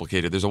very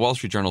complicated. There's a Wall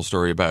Street Journal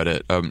story about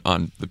it,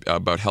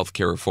 about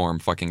healthcare reform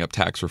fucking up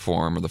tax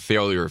reform, or the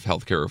failure of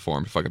healthcare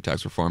reform to fuck up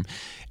tax reform.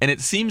 And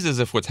it seems as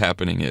if what's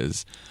happening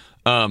is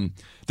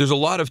there's a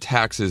lot of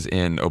taxes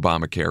in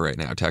Obamacare right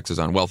now, taxes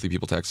on wealthy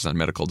people, taxes on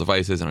medical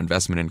devices, on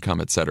investment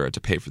income, et cetera, to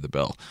pay for the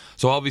bill.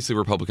 So obviously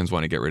Republicans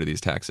want to get rid of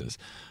these taxes.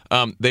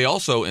 They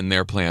also, in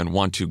their plan,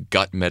 want to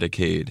gut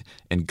Medicaid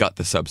and gut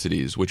the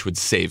subsidies, which would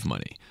save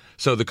money.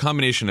 So the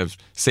combination of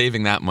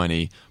saving that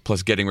money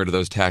plus getting rid of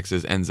those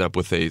taxes ends up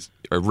with a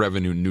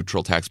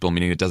revenue-neutral tax bill,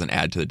 meaning it doesn't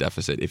add to the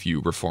deficit if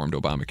you reformed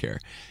Obamacare.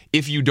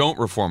 If you don't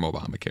reform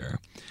Obamacare,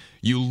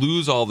 you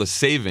lose all the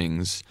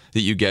savings that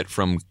you get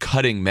from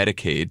cutting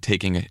Medicaid,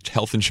 taking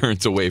health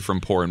insurance away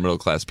from poor and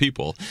middle-class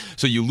people.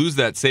 So you lose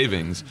that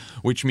savings,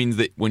 which means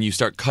that when you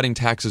start cutting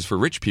taxes for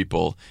rich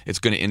people, it's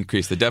going to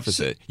increase the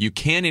deficit. You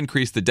can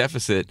increase the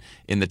deficit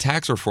in the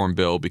tax reform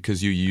bill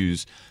because you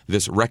use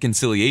this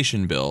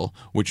reconciliation bill,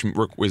 which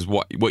was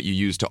what you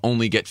use to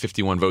only get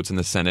 51 votes in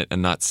the Senate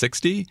and not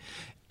 60.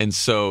 And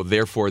so,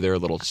 therefore, they're a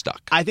little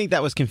stuck. I think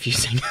that was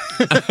confusing.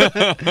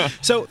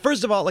 So,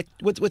 first of all, like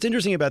what's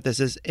interesting about this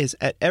is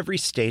at every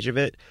stage of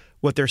it,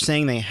 what they're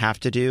saying they have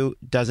to do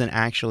doesn't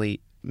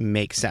actually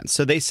make sense.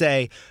 So they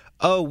say,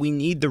 oh, we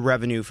need the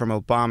revenue from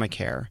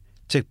Obamacare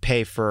to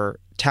pay for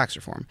tax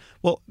reform.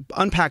 Well,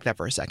 unpack that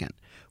for a second.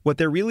 What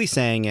they're really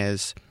saying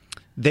is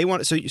they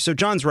want so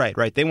John's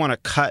right? They want to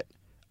cut.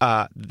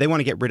 They want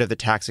to get rid of the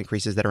tax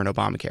increases that are in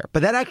Obamacare,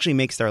 but that actually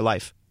makes their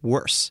life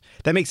worse.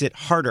 That makes it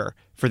harder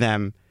for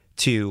them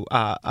to.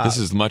 This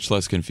is much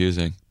less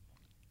confusing.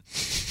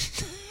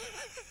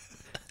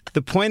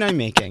 The point I'm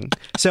making,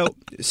 so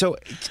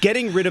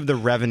getting rid of the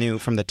revenue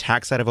from the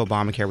tax side of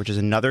Obamacare, which is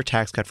another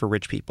tax cut for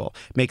rich people,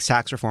 makes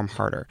tax reform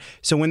harder.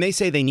 So when they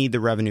say they need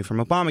the revenue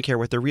from Obamacare,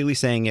 what they're really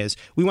saying is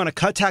we want to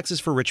cut taxes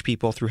for rich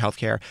people through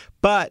healthcare,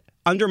 but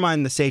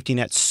undermine the safety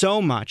net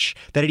so much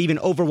that it even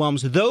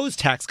overwhelms those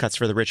tax cuts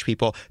for the rich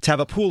people to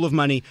have a pool of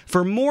money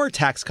for more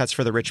tax cuts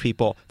for the rich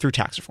people through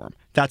tax reform.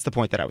 That's the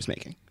point that I was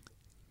making.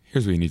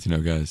 Here's what you need to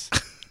know, guys.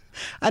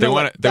 That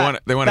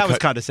was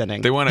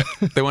condescending. They want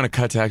to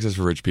cut taxes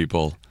for rich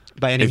people.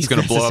 By any means it's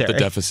going to blow up necessary. the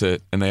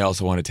deficit, and they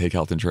also want to take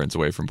health insurance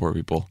away from poor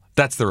people.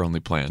 That's their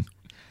only plan.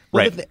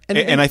 Right.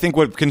 And I think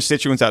what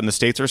constituents out in the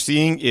states are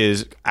seeing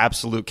is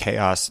absolute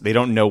chaos. They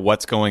don't know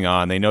what's going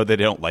on. They know they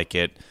don't like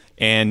it.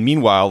 And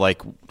meanwhile,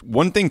 like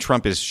one thing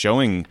Trump is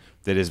showing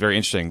that is very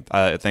interesting,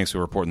 thanks to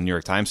a report in the New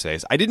York Times today,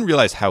 is I didn't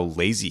realize how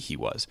lazy he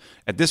was.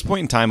 At this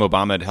point in time,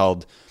 Obama had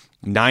held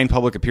 9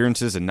 public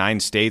appearances in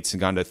 9 states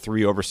and gone to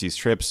 3 overseas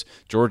trips.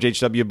 George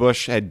W.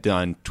 Bush had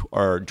done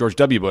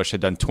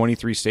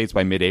 23 states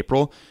by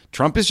mid-April.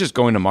 Trump is just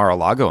going to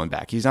Mar-a-Lago and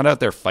back. He's not out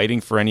there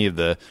fighting for any of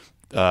the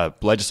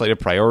legislative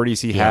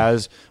priorities he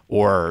has,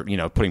 or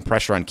putting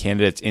pressure on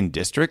candidates in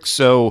districts.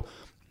 So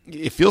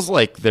it feels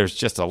like there's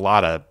just a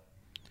lot of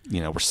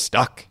we're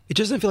stuck. It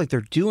doesn't feel like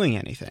they're doing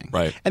anything.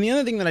 Right. And the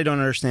other thing that I don't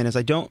understand is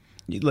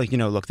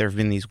look, there have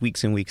been these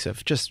weeks and weeks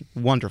of just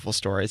wonderful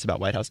stories about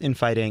White House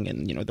infighting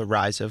and, the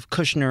rise of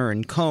Kushner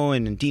and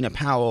Cohen and Dina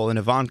Powell and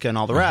Ivanka and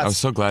all the rest. I was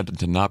so glad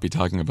to not be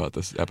talking about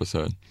this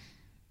episode.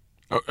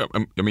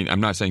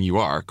 I'm not saying you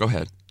are. Go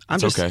ahead.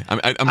 It's okay. I'm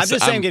just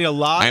saying I'm getting a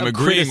lot of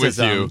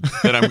criticism. I'm agreeing with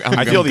you. That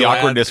I feel the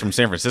awkwardness from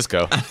San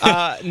Francisco.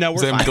 No,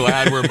 we're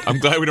fine. I'm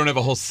glad we don't have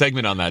a whole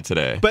segment on that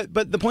today.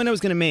 But the point I was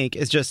going to make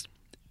is just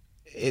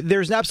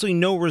there's absolutely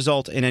no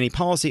result in any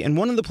policy. And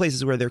one of the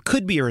places where there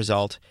could be a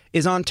result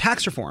is on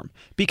tax reform.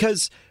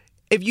 Because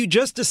if you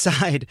just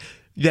decide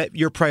that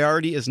your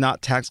priority is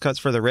not tax cuts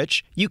for the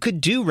rich, you could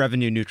do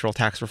revenue neutral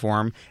tax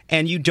reform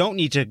and you don't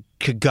need to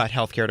gut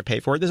healthcare to pay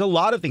for it. There's a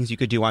lot of things you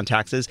could do on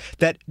taxes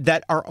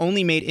that are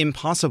only made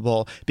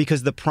impossible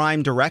because the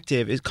prime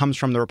directive comes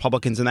from the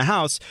Republicans in the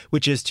House,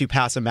 which is to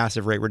pass a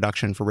massive rate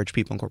reduction for rich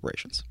people and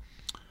corporations.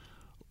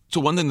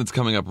 So one thing that's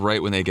coming up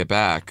right when they get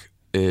back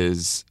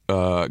is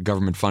a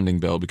government funding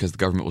bill, because the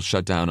government will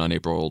shut down on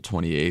April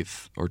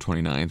 28th or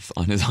 29th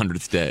on his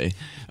 100th day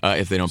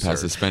if they don't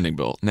pass the spending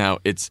bill. Now,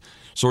 it's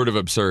sort of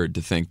absurd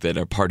to think that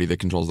a party that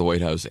controls the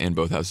White House and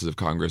both houses of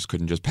Congress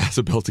couldn't just pass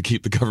a bill to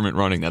keep the government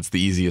running. That's the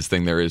easiest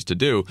thing there is to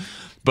do.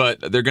 But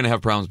they're going to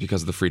have problems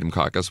because of the Freedom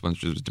Caucus,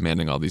 which is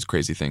demanding all these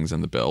crazy things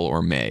in the bill,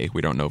 or may.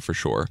 We don't know for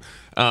sure.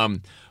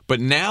 But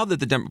now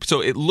that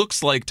so it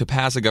looks like to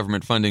pass a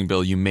government funding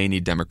bill, you may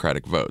need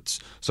Democratic votes.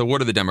 So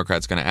what are the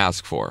Democrats going to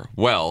ask for?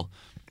 Well,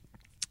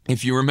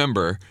 if you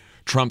remember,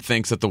 Trump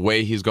thinks that the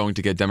way he's going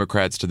to get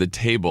Democrats to the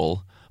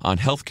table on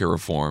healthcare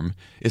reform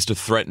is to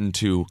threaten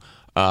to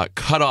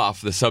cut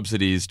off the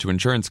subsidies to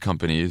insurance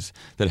companies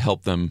that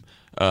help them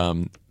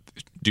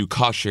do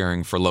cost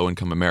sharing for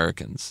low-income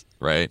Americans,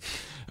 right?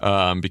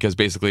 Because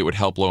basically it would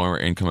help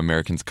lower-income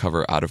Americans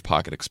cover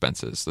out-of-pocket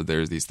expenses. So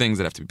there's these things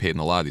that have to be paid in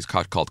the law, these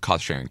called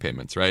cost-sharing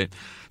payments, right?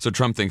 So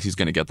Trump thinks he's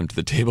going to get them to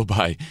the table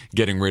by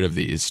getting rid of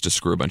these to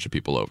screw a bunch of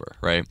people over,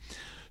 right?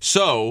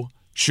 So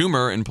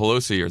Schumer and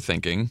Pelosi are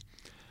thinking,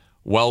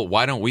 well,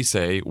 why don't we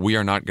say we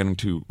are not going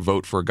to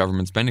vote for a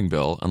government spending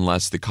bill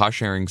unless the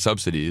cost-sharing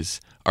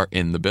subsidies are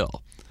in the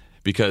bill?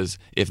 Because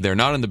if they're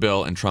not in the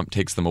bill and Trump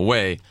takes them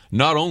away,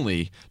 not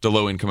only do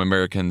low-income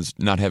Americans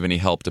not have any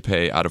help to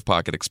pay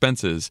out-of-pocket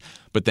expenses,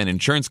 but then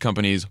insurance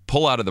companies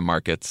pull out of the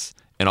markets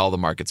and all the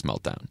markets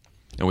melt down.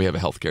 And we have a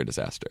healthcare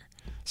disaster.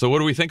 So what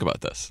do we think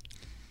about this?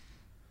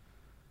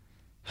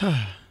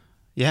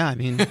 Yeah, I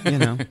mean,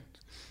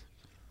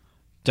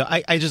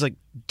 I just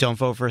don't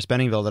vote for a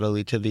spending bill that'll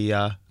lead to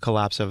the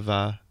collapse of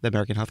the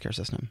American healthcare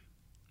system.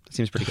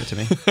 Seems pretty good to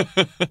me.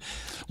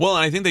 Well,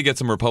 and I think they get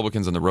some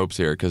Republicans on the ropes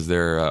here because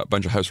there are a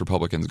bunch of House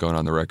Republicans going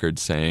on the record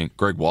saying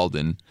Greg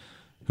Walden,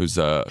 who's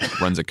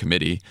runs a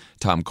committee,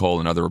 Tom Cole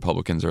and other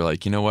Republicans are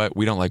like, you know what?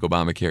 We don't like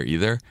Obamacare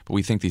either, but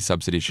we think these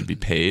subsidies should be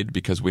paid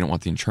because we don't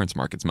want the insurance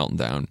markets melting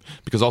down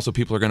because also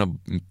people are going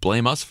to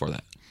blame us for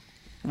that.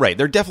 Right.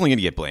 They're definitely going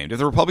to get blamed. If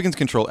the Republicans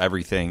control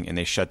everything and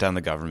they shut down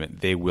the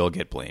government, they will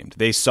get blamed.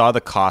 They saw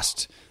the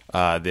cost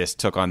this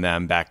took on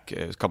them back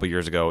a couple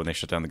years ago when they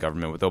shut down the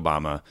government with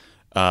Obama.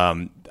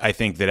 I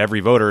think that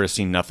every voter has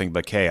seen nothing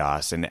but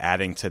chaos, and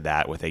adding to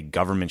that with a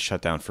government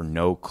shutdown for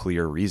no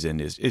clear reason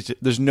is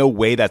there's no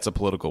way that's a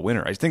political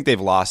winner. I think they've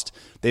lost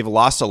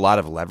a lot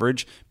of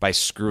leverage by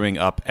screwing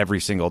up every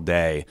single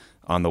day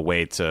on the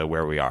way to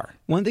where we are.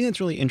 One thing that's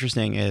really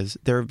interesting is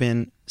there have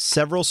been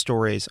several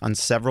stories on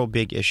several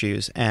big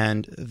issues,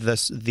 and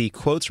the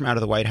quotes from out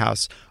of the White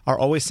House are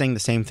always saying the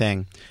same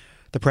thing.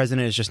 The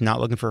president is just not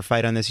looking for a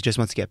fight on this. He just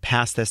wants to get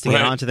past this to get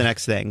on to the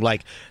next thing.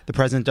 Like the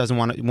president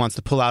wants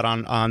to pull out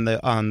on the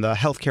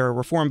healthcare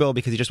reform bill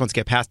because he just wants to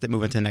get past it,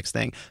 move into the next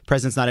thing. The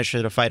president's not interested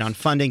in a fight on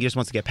funding. He just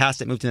wants to get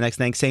past it, move to the next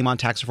thing. Same on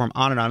tax reform,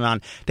 on and on and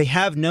on. They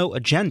have no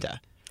agenda.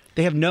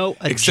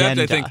 Except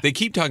I think they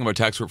keep talking about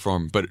tax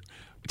reform, but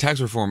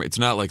tax reform, it's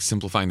not like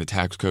simplifying the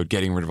tax code,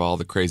 getting rid of all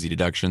the crazy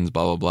deductions,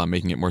 blah, blah, blah,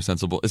 making it more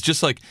sensible. It's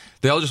just like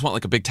they all just want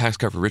like a big tax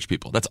cut for rich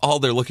people. That's all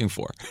they're looking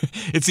for.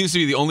 It seems to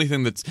be the only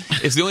thing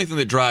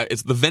that drives.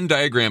 It's the Venn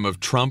diagram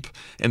of Trump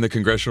and the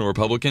congressional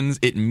Republicans.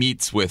 It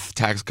meets with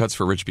tax cuts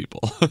for rich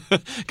people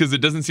because it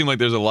doesn't seem like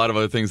there's a lot of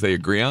other things they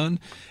agree on.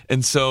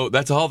 And so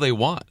that's all they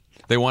want.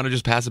 They want to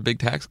just pass a big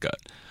tax cut.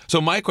 So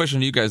my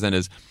question to you guys then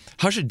is,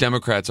 how should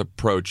Democrats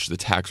approach the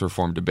tax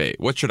reform debate?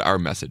 What should our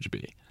message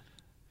be?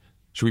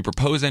 Should we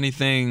propose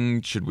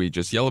anything? Should we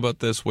just yell about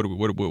this?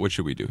 What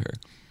should we do here?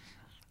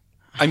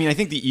 I mean, I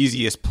think the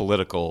easiest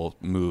political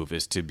move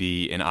is to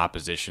be in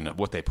opposition of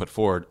what they put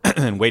forward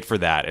and wait for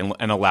that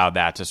and allow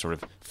that to sort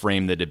of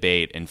frame the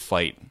debate and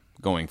fight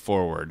going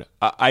forward.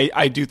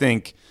 I do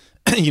think,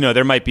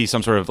 there might be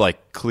some sort of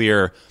like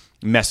clear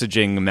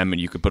messaging amendment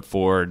you could put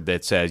forward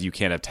that says you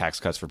can't have tax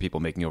cuts for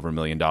people making over $1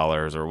 million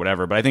or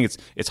whatever. But I think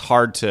it's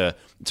hard to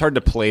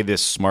play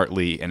this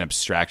smartly in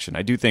abstraction.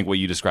 I do think what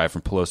you described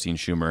from Pelosi and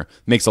Schumer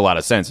makes a lot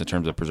of sense in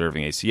terms of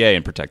preserving ACA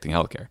and protecting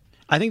healthcare.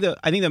 I think the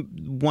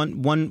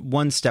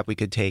one step we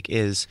could take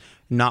is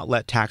not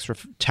let tax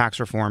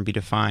reform be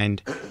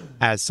defined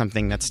as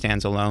something that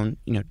stands alone.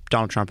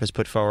 Donald Trump has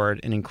put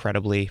forward an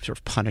incredibly sort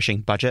of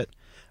punishing budget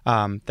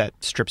that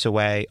strips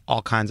away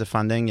all kinds of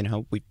funding.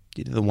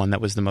 The one that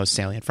was the most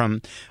salient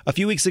from a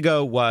few weeks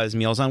ago was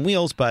Meals on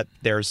Wheels, but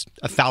there's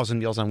 1,000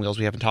 Meals on Wheels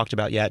we haven't talked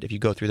about yet if you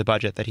go through the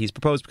budget that he's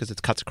proposed because it's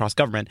cuts across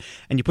government.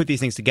 And you put these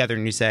things together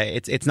and you say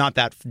it's not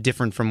that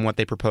different from what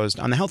they proposed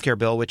on the healthcare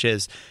bill, which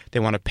is they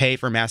want to pay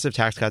for massive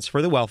tax cuts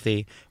for the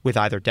wealthy with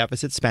either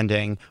deficit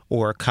spending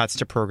or cuts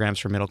to programs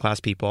for middle-class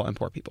people and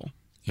poor people.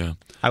 Yeah.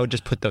 I would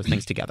just put those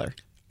things together.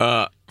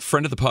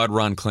 Friend of the pod,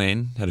 Ron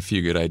Klain, had a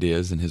few good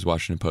ideas in his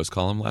Washington Post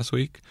column last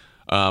week.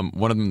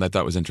 One of them that I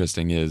thought was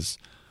interesting is,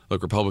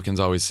 look, Republicans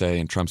always say,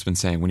 and Trump's been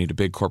saying, we need a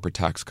big corporate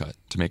tax cut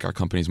to make our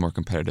companies more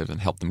competitive and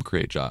help them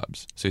create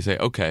jobs. So you say,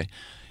 okay,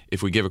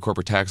 if we give a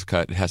corporate tax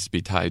cut, it has to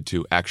be tied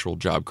to actual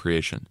job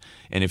creation.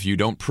 And if you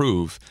don't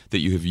prove that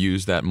you have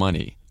used that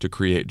money to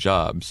create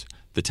jobs,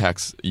 the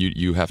tax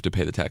you have to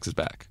pay the taxes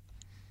back.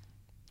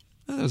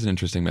 That was an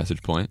interesting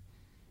message point.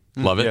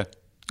 Love it?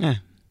 Yeah.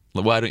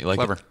 Why don't you like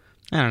Clever. it?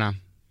 I don't know.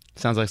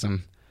 Sounds like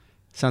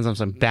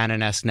some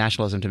Bannon-esque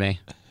nationalism to me.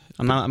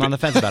 I'm on the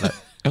fence about it.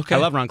 Okay. I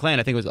love Ron Klain.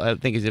 I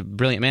think he's a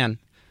brilliant man.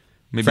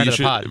 Maybe you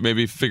should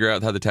maybe figure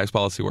out how the tax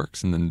policy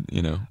works, and then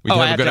we can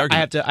have a good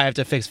argument. I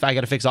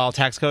got to fix all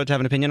tax code to have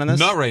an opinion on this.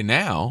 Not right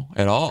now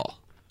at all.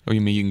 Oh, you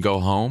mean you can go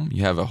home?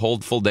 You have a whole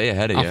full day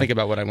ahead of you. I'll think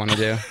about what I want to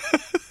do.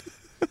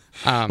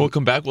 We'll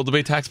come back. We'll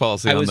debate tax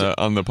policy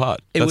on the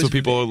pod. That's what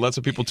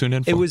people tune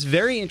in for. It was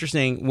very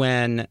interesting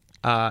when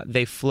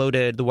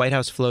the White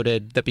House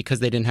floated that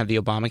because they didn't have the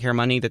Obamacare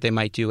money that they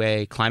might do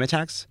a climate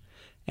tax,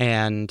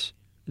 and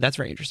that's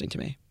very interesting to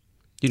me.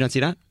 You don't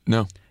see that?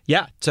 No.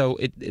 Yeah. So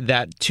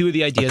that two of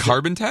the ideas. A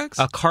carbon tax?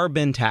 A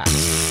carbon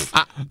tax.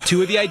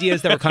 Two of the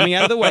ideas that were coming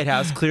out of the White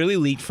House, clearly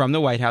leaked from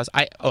the White House.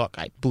 I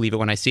believe it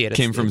when I see it.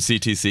 Came from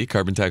CTC,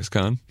 Carbon Tax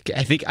Con.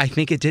 I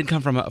think it did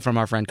come from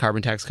our friend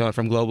Carbon Tax Con,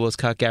 from Globalist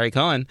Cuck Gary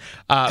Cohen.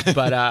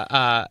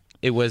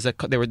 It was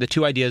the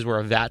two ideas were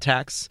a VAT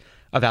tax,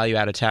 a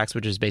value-added tax,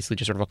 which is basically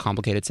just sort of a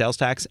complicated sales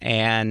tax,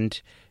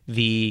 and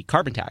the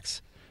carbon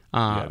tax.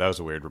 Yeah, that was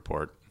a weird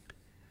report.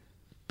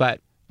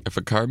 But if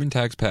a carbon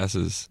tax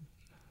passes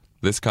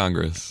this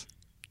Congress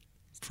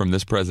from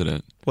this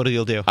president, what will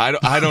you do?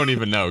 I don't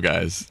even know,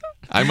 guys.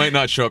 I might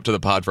not show up to the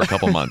pod for a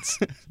couple months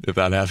if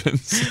that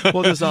happens.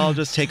 We'll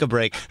just take a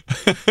break.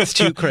 It's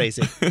too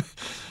crazy.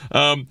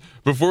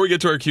 Before we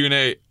get to our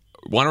Q&A,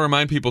 want to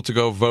remind people to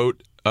go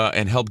vote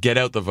and help get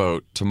out the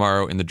vote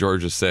tomorrow in the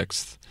Georgia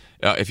 6th.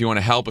 If you want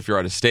to help, if you're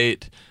out of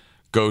state,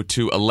 go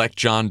to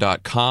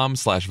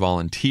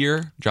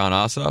electjohn.com/volunteer, Jon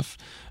Ossoff.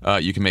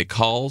 You can make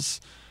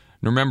calls.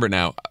 Remember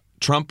now,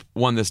 Trump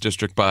won this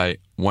district by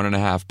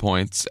 1.5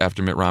 points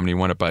after Mitt Romney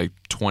won it by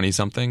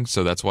 20-something.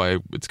 So that's why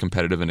it's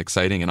competitive and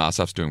exciting, and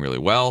Ossoff's doing really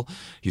well.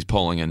 He's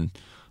polling in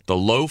the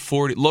low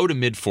to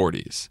mid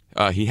 40s.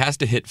 He has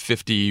to hit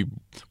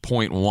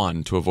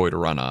 50.1 to avoid a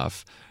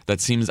runoff. That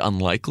seems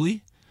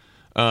unlikely.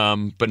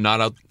 But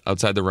not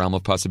outside the realm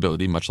of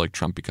possibility, much like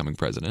Trump becoming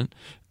president.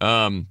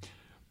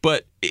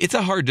 But it's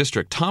a hard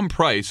district. Tom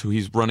Price, who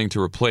he's running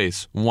to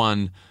replace,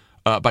 won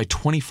by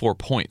 24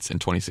 points in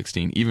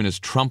 2016, even as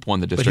Trump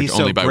won the district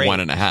only by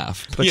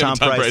 1.5. But Tom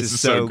Price is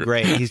so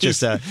great. He's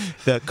just the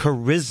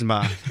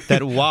charisma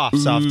that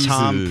wafts off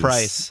Tom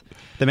Price.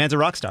 The man's a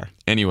rock star.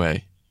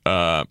 Anyway,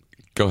 go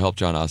help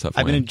Jon Ossoff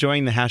I've been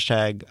enjoying the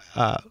hashtag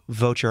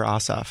Vote Your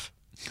Ossoff.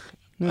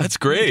 That's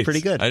great. It's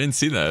pretty good. I didn't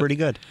see that. Pretty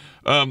good.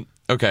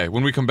 Okay,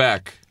 when we come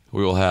back,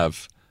 we will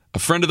have a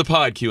friend of the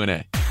pod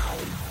Q&A.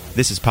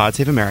 This is Pod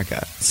Save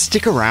America.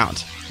 Stick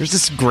around. There's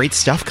this great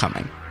stuff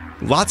coming.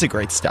 Lots of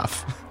great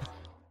stuff.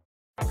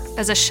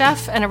 As a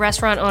chef and a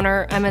restaurant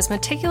owner, I'm as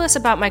meticulous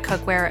about my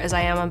cookware as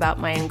I am about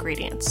my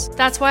ingredients.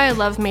 That's why I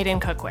love Made in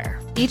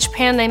Cookware. Each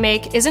pan they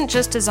make isn't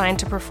just designed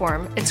to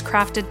perform, it's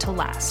crafted to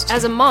last.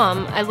 As a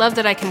mom, I love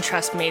that I can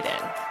trust Made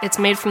in. It's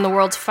made from the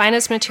world's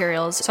finest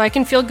materials, so I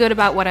can feel good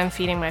about what I'm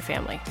feeding my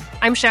family.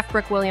 I'm Chef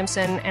Brooke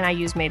Williamson, and I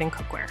use Made in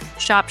Cookware.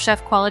 Shop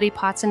chef-quality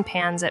pots and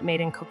pans at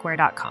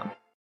madeincookware.com.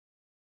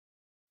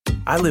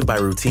 I live by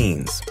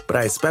routines, but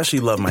I especially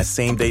love my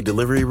same-day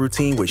delivery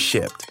routine with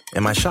Shipt.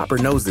 And my shopper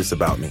knows this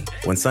about me.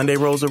 When Sunday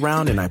rolls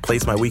around and I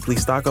place my weekly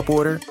stock-up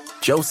order,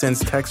 Joe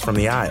sends texts from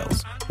the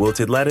aisles.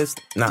 Wilted lettuce?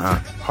 Nuh-uh.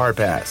 Hard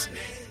pass.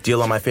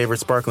 Deal on my favorite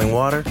sparkling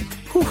water?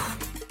 Whew.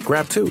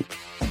 Grab two.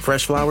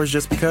 Fresh flowers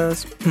just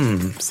because?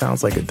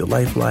 Sounds like a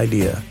delightful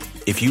idea.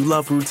 If you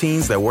love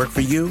routines that work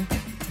for you,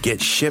 get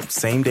Shipt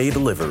same-day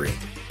delivery.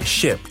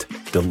 Shipt.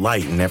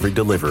 Delight in every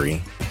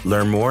delivery.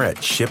 Learn more at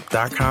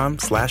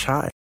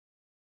shipt.com/hi.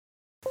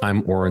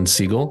 I'm Oren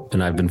Siegel,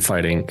 and I've been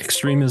fighting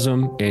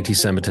extremism,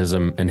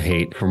 anti-Semitism, and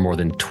hate for more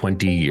than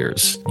 20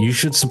 years. You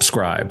should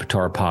subscribe to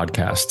our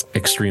podcast,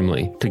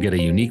 Extremely, to get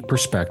a unique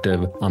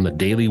perspective on the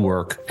daily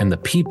work and the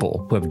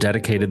people who have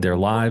dedicated their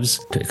lives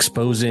to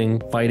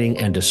exposing, fighting,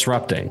 and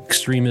disrupting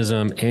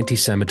extremism,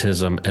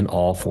 anti-Semitism, and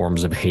all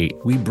forms of hate.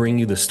 We bring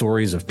you the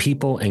stories of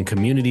people and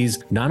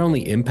communities not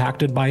only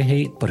impacted by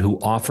hate, but who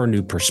offer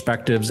new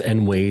perspectives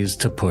and ways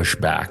to push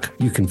back.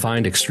 You can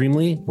find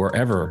Extremely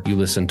wherever you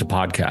listen to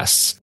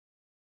podcasts.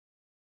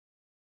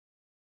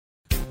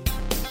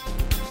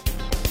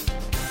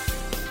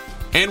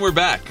 And we're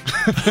back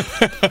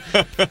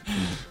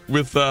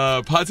with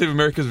Pod Save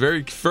America's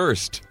very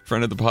first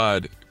friend of the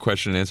pod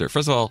question and answer.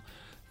 First of all,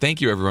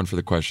 thank you everyone for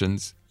the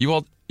questions.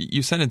 You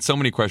sent in so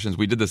many questions.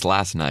 We did this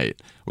last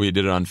night. We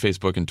did it on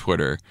Facebook and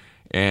Twitter,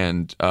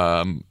 and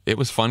it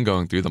was fun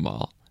going through them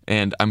all.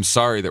 And I'm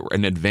sorry that we're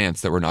in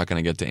advance that we're not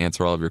going to get to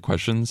answer all of your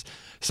questions.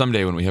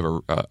 Someday when we have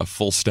a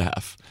full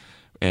staff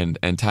and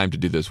time to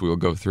do this, we will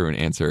go through and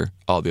answer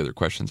all the other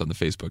questions on the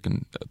Facebook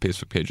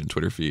page and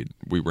Twitter feed.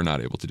 We were not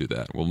able to do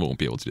that. We won't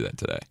be able to do that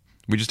today.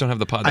 We just don't have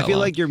the pod. I feel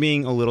like you're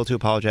being a little too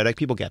apologetic.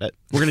 People get it.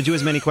 We're going to do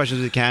as many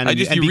questions as we can and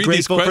be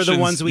grateful for the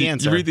ones we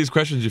answer. You read these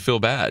questions, you feel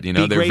bad. You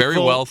know, they're very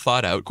well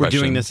thought out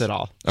questions. We're doing this at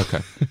all.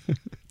 Okay.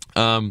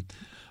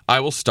 I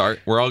will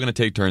start. We're all going to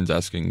take turns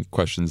asking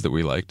questions that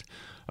we liked.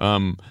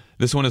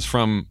 This one is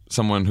from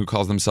someone who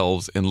calls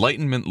themselves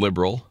Enlightenment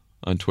Liberal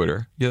on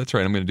Twitter. Yeah, that's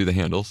right. I'm going to do the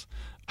handles.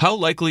 How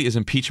likely is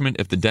impeachment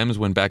if the Dems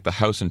win back the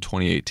House in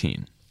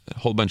 2018? A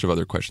whole bunch of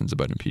other questions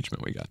about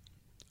impeachment we got.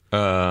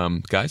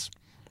 Guys?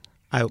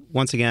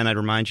 Once again, I'd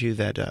remind you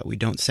that we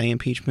don't say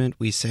impeachment.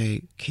 We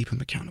say keep him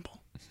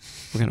accountable.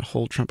 We're going to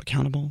hold Trump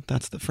accountable.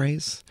 That's the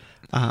phrase.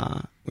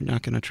 We're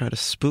not going to try to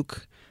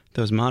spook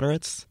those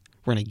moderates.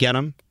 We're going to get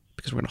them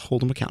because we're going to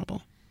hold them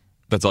accountable.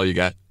 That's all you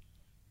got?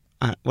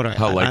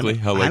 How likely?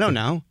 I don't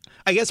know.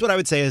 I guess what I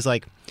would say is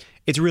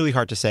it's really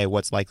hard to say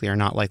what's likely or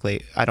not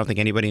likely. I don't think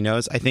anybody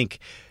knows. I think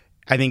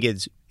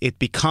it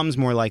becomes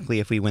more likely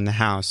if we win the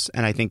House.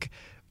 And I think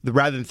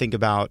rather than think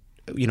about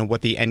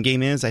what the end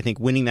game is, I think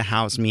winning the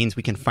House means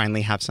we can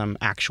finally have some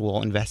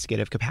actual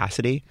investigative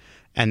capacity.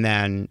 And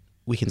then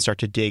we can start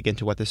to dig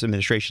into what this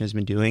administration has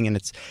been doing, and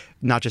it's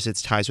not just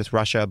its ties with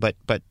Russia, but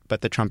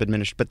the Trump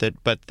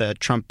the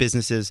Trump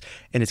businesses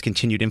and its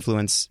continued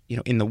influence,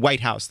 in the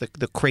White House,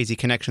 the crazy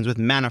connections with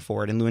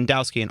Manafort and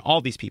Lewandowski and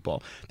all these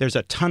people. There's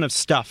a ton of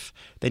stuff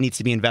that needs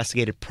to be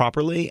investigated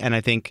properly, and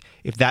I think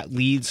if that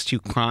leads to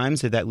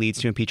crimes, if that leads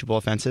to impeachable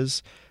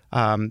offenses,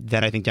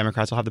 then I think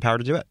Democrats will have the power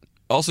to do it.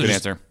 Also,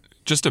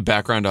 just a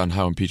background on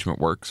how impeachment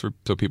works,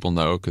 so people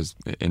know, because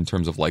in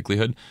terms of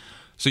likelihood.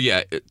 So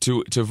yeah,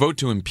 to vote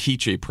to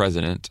impeach a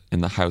president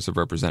in the House of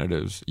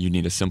Representatives, you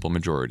need a simple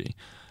majority.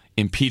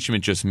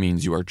 Impeachment just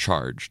means you are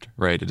charged,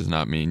 right? It does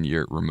not mean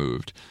you're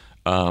removed.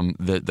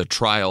 The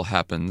trial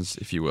happens,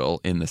 if you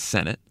will, in the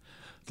Senate.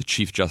 The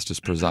Chief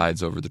Justice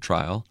presides over the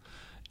trial.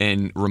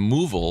 And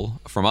removal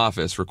from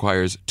office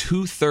requires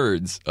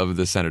 2/3 of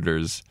the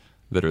senators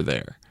that are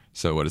there.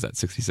 So what is that,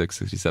 66,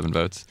 67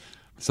 votes?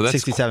 So that's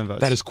 67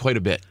 votes. That is quite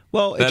a bit.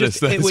 Well,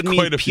 it would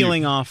mean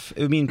peeling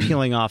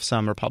off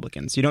some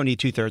Republicans. You don't need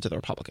 2/3 of the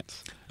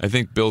Republicans. I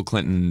think Bill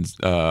Clinton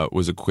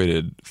was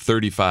acquitted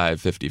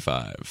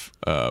 35-55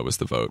 was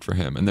the vote for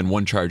him. And then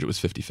one charge, it was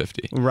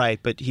 50-50. Right,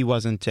 but he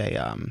wasn't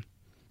a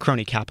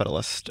crony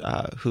capitalist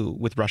who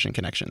with Russian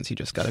connections. He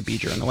just got a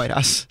beeger in the White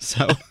House.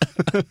 So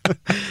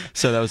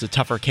so that was a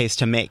tougher case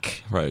to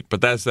make. Right, but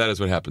that is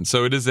what happened.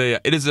 So it is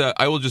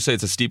I will just say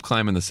it's a steep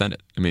climb in the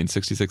Senate. I mean,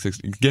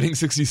 getting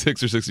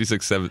 66 or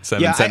 66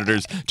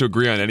 senators to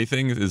agree on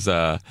anything is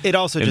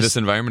this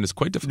environment is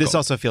quite difficult. This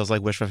also feels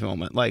like wish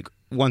fulfillment, like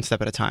one step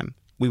at a time.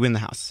 We win the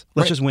House.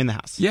 Let's just win the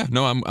House. Yeah,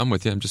 no, I'm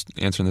with you. I'm just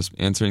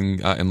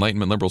answering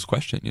Enlightenment liberals'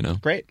 question,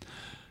 Great.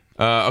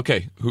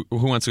 Okay, who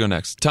wants to go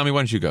next? Tommy, why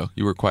don't you go?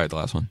 You were quiet the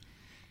last one.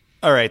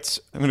 All right,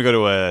 I'm going to go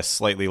to a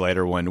slightly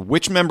lighter one.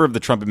 Which member of the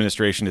Trump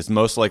administration is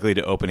most likely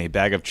to open a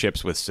bag of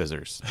chips with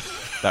scissors?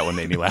 That one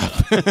made me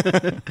laugh.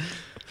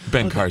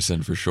 Ben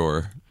Carson, for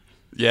sure.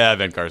 Yeah,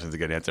 Ben Carson's a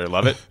good answer.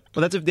 Love it.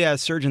 Well, that's a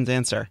surgeon's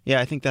answer.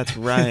 Yeah, I think that's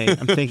right.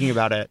 I'm thinking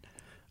about it.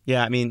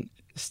 Yeah, I mean,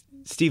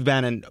 Steve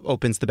Bannon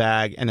opens the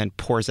bag and then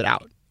pours it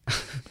out.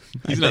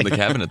 He's not in the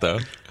cabinet, though.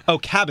 Oh,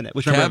 cabinet.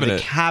 Which member of the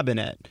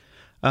cabinet?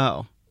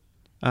 Oh.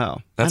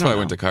 That's why I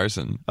went to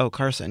Carson. Oh,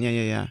 Carson.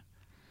 Yeah.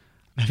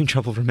 I'm having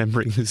trouble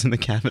remembering who's in the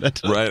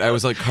cabinet. Right. I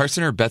was like,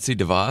 Carson or Betsy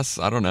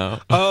DeVos? I don't know.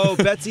 Oh,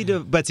 Betsy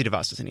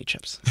DeVos doesn't eat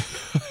chips.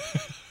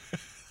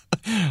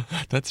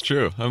 That's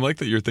true. I like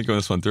that you're thinking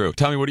this one through.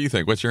 Tommy, what do you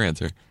think? What's your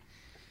answer?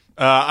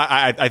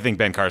 I think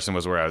Ben Carson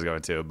was where I was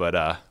going to, but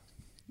I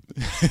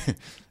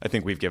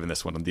think we've given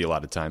this one the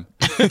allotted time.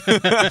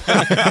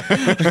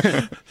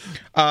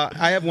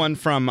 I have one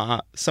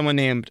from someone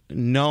named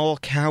Null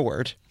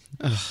Coward.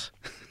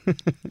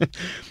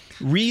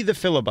 Read the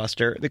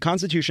filibuster. The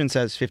Constitution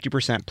says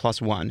 50% plus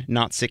 1,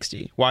 not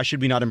 60. Why should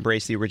we not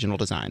embrace the original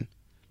design?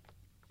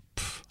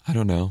 I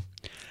don't know.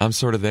 I'm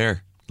sort of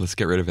there. Let's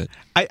get rid of it.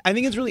 I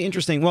think it's really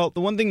interesting. Well,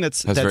 the one thing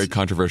that's very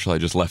controversial. I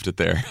just left it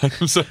there.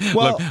 So,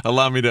 well, look,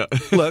 allow me to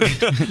look.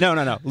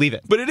 No, leave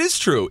it. But it is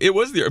true. It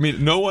was the. I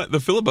mean, the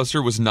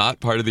filibuster was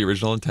not part of the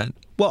original intent.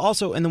 Well,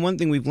 also, and the one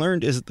thing we've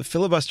learned is that the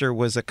filibuster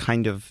was a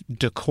kind of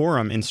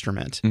decorum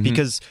instrument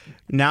because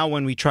now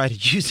when we try to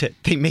use it,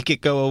 they make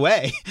it go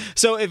away.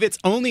 So if it's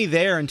only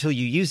there until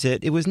you use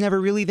it, it was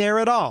never really there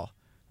at all.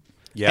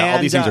 Yeah,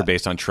 all these things are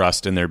based on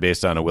trust, and they're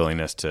based on a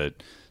willingness to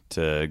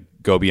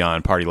go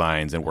beyond party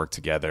lines and work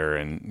together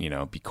and,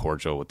 be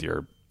cordial with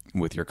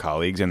your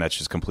colleagues. And that's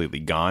just completely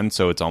gone.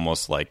 So it's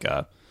almost like,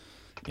 it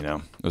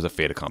was a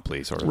fait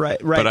accompli sort of. Right.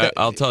 But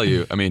I'll tell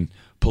you, I mean,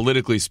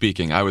 politically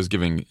speaking, I was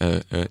giving,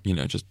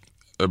 just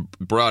a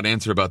broad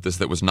answer about this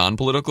that was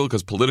non-political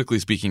because politically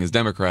speaking, as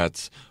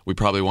Democrats, we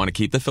probably want to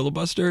keep the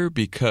filibuster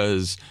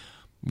because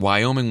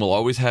Wyoming will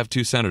always have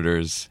 2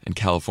 senators and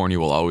California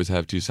will always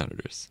have 2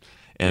 senators.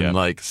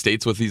 And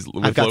states with these,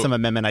 I've got some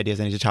amendment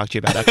ideas I need to talk to you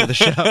about after the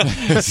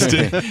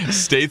show.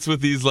 States with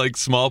these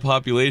small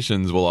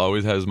populations will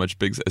always have as much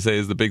say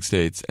as the big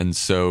states, and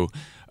so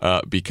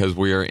because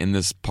we are in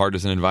this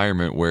partisan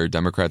environment where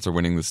Democrats are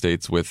winning the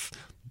states with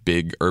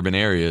big urban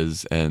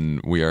areas,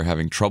 and we are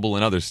having trouble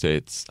in other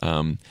states,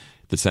 the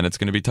Senate's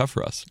going to be tough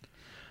for us.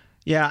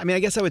 Yeah, I mean, I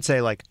guess I would say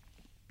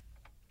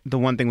the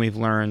one thing we've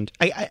learned,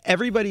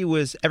 everybody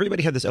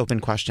had this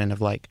open question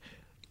of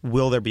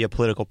will there be a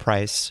political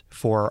price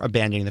for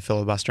abandoning the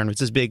filibuster? And it's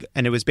this big,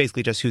 and it was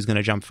basically just who's going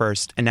to jump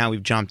first. And now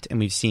we've jumped and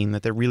we've seen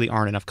that there really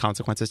aren't enough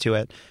consequences to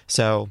it.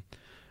 So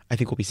I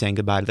think we'll be saying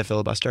goodbye to the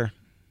filibuster.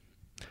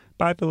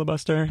 Bye,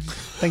 filibuster.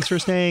 Thanks for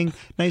staying.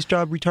 Nice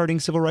job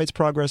retarding civil rights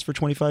progress for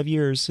 25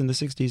 years in the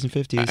 60s and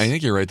 50s. I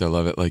think you're right, though,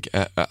 Love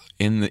it.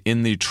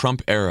 In the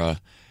Trump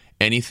era,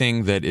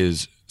 anything that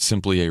is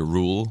simply a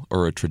rule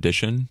or a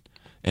tradition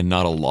and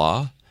not a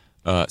law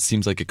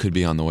seems like it could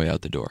be on the way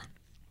out the door.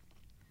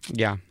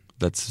 Yeah,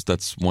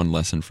 that's one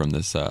lesson from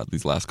these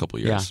last couple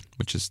of years,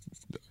 which is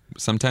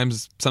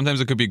sometimes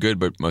it could be good,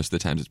 but most of the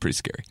times it's pretty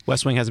scary.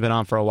 West Wing hasn't been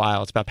on for a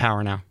while. It's about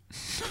power now.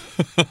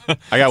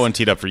 I got one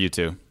teed up for you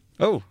too.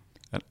 Oh,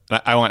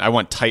 I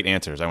want tight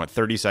answers. I want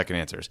 30-second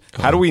answers.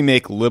 How do we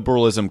make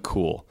liberalism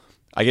cool?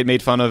 I get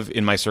made fun of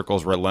in my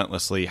circles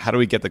relentlessly. How do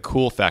we get the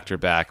cool factor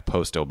back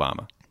post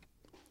Obama?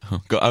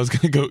 I was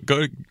going to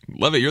go.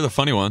 Love it. You're the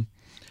funny one.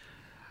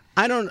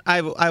 I will.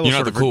 You're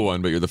not the cool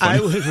one, but you're the funny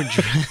one.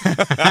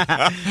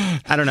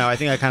 I don't know. I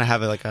think I kind of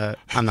have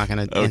I'm not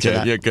going to answer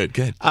that. Yeah, good.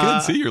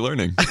 See, you're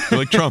learning. You're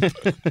like Trump.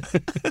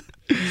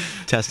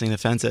 Testing the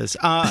fences.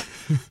 I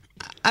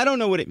don't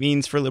know what it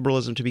means for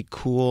liberalism to be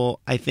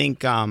cool. I think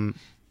that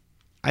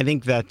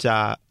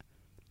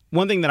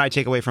one thing that I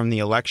take away from the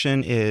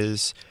election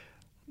is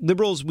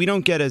liberals, we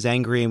don't get as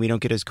angry and we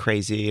don't get as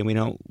crazy and we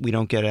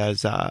don't get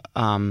as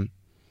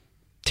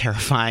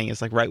terrifying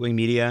as like right-wing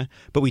media,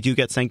 but we do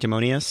get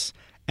sanctimonious.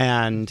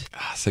 And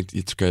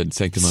it's good.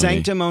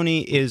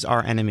 Sanctimony is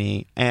our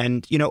enemy.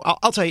 And,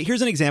 I'll tell you,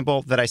 here's an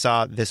example that I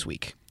saw this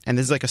week. And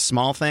this is like a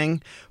small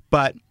thing,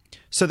 but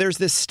so there's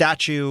this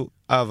statue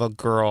of a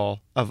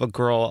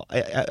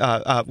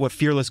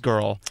fearless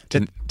girl.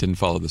 Didn't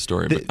follow the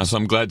story, so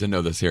I'm glad to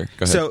know this here.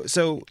 Go ahead.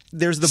 So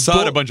there's the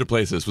saw it a bunch of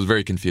places. Was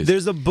very confused.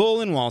 There's the bull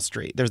in Wall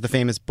Street. There's the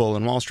famous bull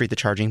in Wall Street, the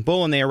charging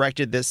bull, and they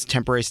erected this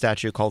temporary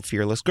statue called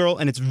Fearless Girl,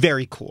 and it's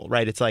very cool,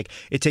 right? It's like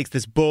it takes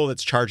this bull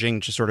that's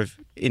charging just sort of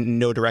in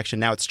no direction.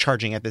 Now it's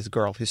charging at this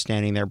girl who's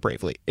standing there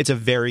bravely. It's a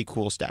very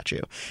cool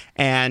statue,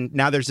 and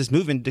now there's this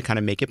movement to kind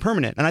of make it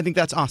permanent, and I think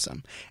that's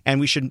awesome. And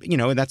we should,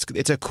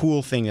 it's a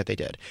cool thing that they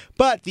did.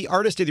 But the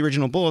artist of the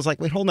original bull is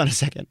like, wait, hold on a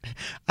second.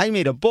 I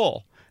made a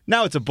bull.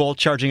 Now it's a bull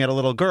charging at a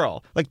little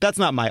girl. Like, that's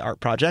not my art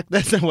project.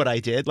 That's not what I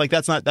did. Like,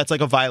 that's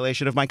like a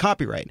violation of my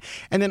copyright.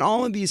 And then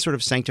all of these sort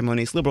of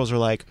sanctimonious liberals are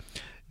like,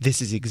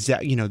 this is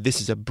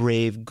this is a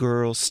brave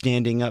girl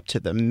standing up to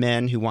the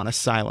men who want to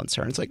silence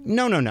her. And it's like,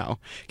 no.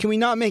 Can we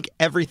not make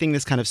everything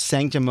this kind of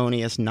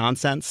sanctimonious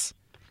nonsense?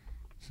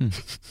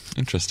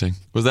 Interesting.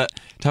 Was that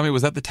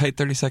the tight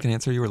 30-second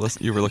answer you were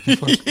looking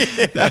for?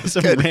 Yeah, that was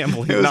some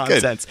rambling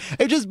nonsense.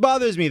 Good. It just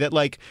bothers me that,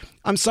 like,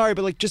 I'm sorry,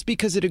 but like, just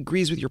because it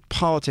agrees with your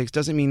politics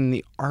doesn't mean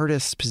the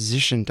artist's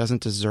position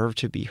doesn't deserve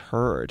to be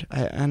heard.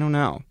 I don't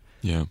know.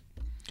 Yeah.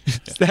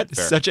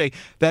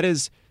 That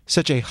is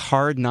such a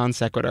hard non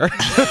sequitur.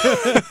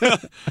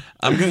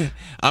 I'm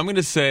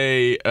gonna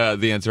say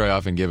the answer I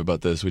often give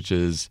about this, which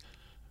is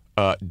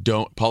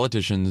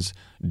politicians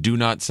do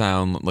not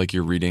sound like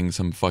you're reading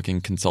some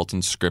fucking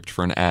consultant script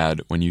for an ad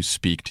when you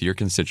speak to your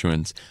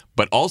constituents,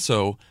 but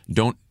also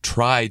don't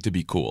try to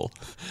be cool.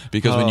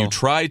 Because when you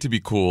try to be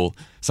cool,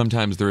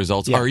 sometimes the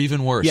results are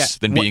even worse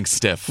than being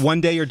stiff. One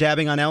day you're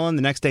dabbing on Ellen,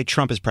 the next day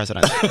Trump is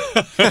president.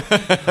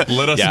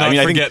 Let us not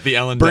forget the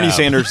Ellen Bernie dab.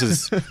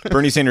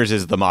 Bernie Sanders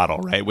is the model,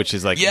 right? Which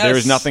is like, there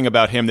was nothing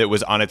about him that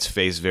was on its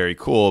face very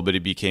cool, but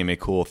it became a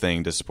cool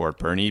thing to support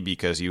Bernie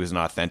because he was an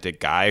authentic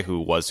guy who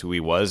was who he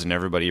was, and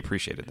everybody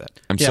appreciated that.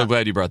 I'm so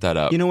glad you brought that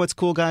up. You know what's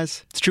cool,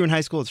 guys? It's true in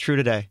high school. It's true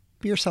today.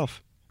 Be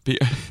yourself.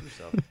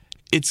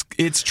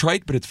 It's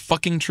trite, but it's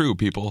fucking true,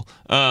 people.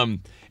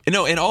 And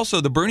also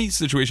the Bernie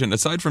situation,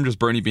 aside from just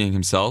Bernie being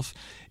himself,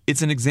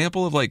 it's an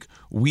example of like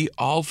we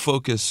all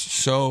focus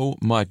so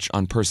much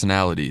on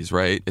personalities,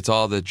 right? It's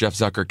all the Jeff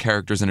Zucker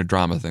characters in a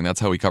drama thing. That's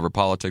how we cover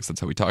politics.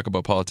 That's how we talk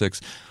about politics.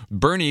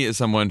 Bernie is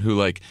someone who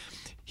like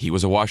he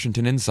was a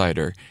Washington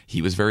insider.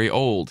 He was very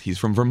old. He's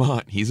from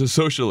Vermont. He's a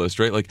socialist,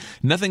 right? Like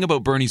nothing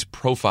about Bernie's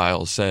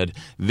profile said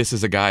this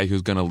is a guy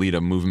who's going to lead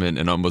a movement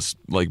and almost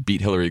like beat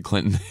Hillary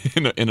Clinton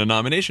in a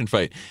nomination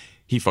fight.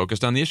 He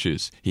focused on the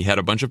issues. He had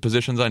a bunch of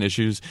positions on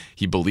issues.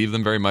 He believed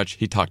them very much.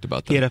 He talked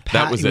about them.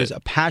 He was a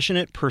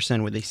passionate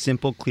person with a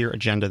simple, clear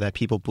agenda that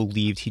people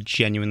believed he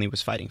genuinely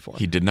was fighting for.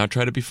 He did not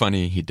try to be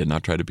funny. He did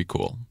not try to be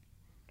cool.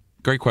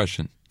 Great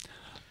question.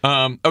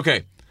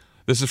 Okay,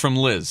 this is from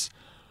Liz.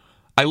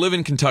 I live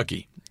in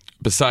Kentucky.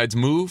 Besides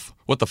move,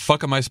 what the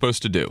fuck am I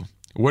supposed to do?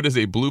 What does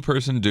a blue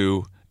person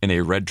do in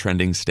a red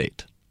trending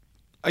state?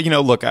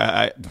 Look,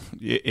 I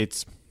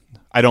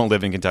don't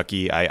live in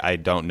Kentucky. I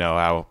don't know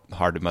how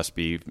hard it must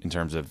be in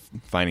terms of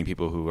finding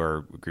people who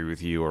agree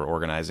with you or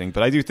organizing.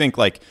 But I do think,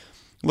 like,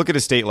 look at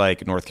a state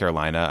like North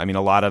Carolina. I mean,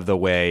 a lot of the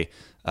way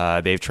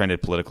they've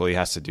trended politically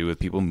has to do with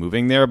people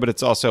moving there. But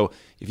it's also,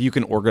 if you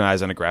can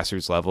organize on a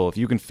grassroots level, if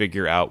you can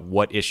figure out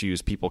what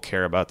issues people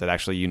care about that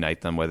actually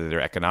unite them, whether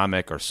they're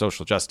economic or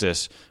social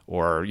justice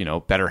or,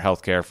 better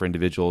healthcare for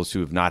individuals who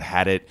have not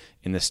had it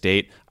in the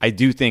state, I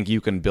do think you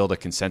can build a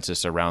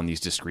consensus around these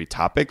discrete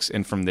topics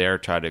and from there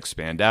try to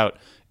expand out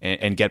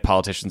and get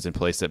politicians in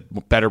place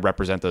that better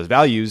represent those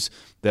values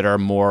that are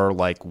more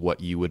like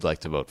what you would like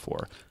to vote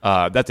for.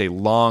 That's a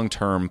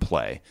long-term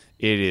play.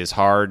 It is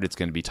hard. It's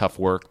going to be tough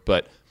work,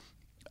 but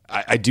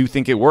I do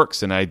think it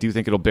works, and I do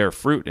think it'll bear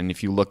fruit. And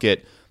if you look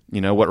at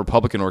what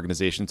Republican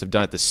organizations have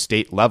done at the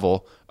state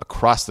level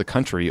across the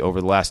country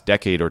over the last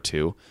decade or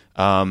two,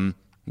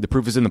 the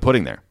proof is in the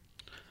pudding there.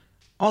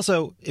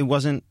 Also, it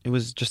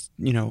was just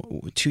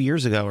 2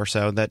 years ago or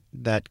so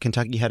that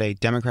Kentucky had a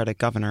Democratic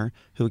governor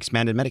who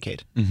expanded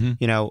Medicaid.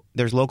 Mm-hmm.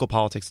 There's local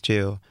politics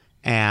too,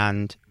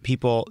 and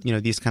people,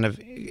 these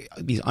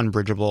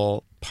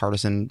unbridgeable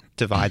partisan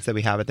divides that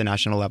we have at the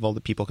national level,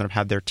 that people kind of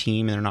have their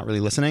team and they're not really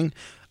listening.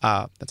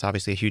 That's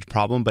obviously a huge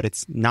problem, but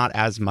it's not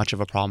as much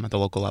of a problem at the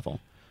local level.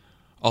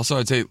 Also,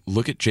 I'd say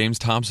look at James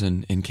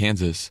Thompson in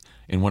Kansas,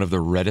 in one of the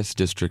reddest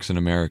districts in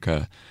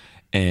America.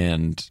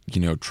 and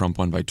Trump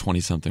won by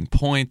 20-something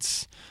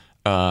points,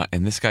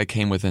 and this guy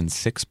came within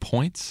 6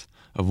 points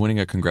of winning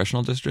a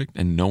congressional district,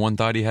 and no one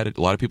thought he had it.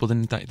 A lot of people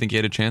didn't think he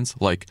had a chance,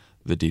 like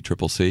the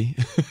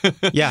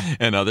DCCC, yeah,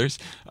 and others.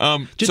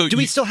 Do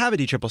we still have a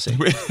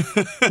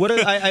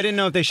DCCC? I didn't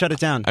know if they shut it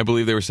down. I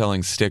believe they were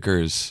selling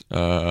stickers.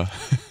 Do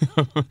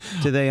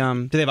they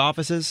have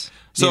offices?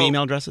 Do they have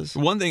email addresses?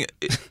 One thing.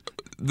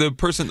 The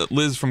person that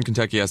Liz from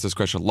Kentucky asked this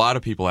question. A lot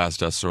of people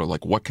asked us, sort of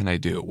like, what can I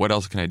do? What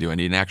else can I do? I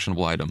need an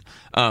actionable item.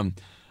 Want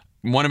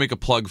to make a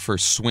plug for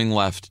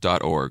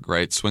swingleft.org,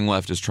 right? Swing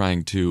Left is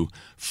trying to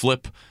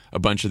flip a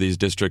bunch of these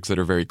districts that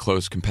are very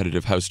close,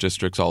 competitive House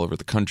districts all over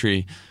the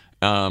country.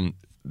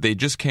 They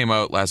just came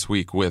out last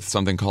week with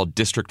something called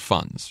district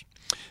funds.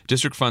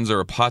 District funds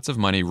are pots of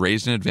money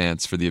raised in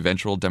advance for the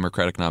eventual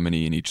Democratic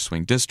nominee in each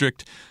swing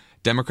district.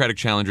 Democratic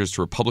challengers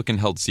to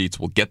Republican-held seats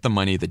will get the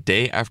money the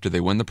day after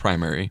they win the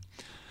primary.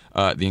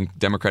 The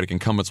Democratic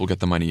incumbents will get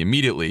the money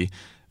immediately.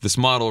 This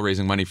model,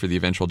 raising money for the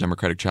eventual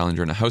Democratic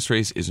challenger in a House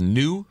race, is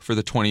new for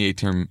the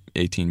 2018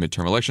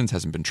 midterm elections,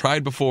 hasn't been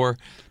tried before.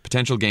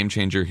 Potential game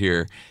changer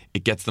here.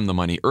 It gets them the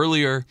money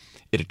earlier.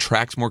 It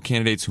attracts more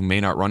candidates who may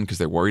not run because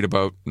they're worried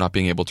about not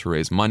being able to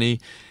raise money.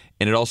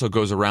 And it also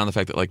goes around the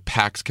fact that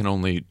PACs can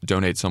only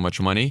donate so much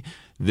money.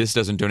 This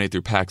doesn't donate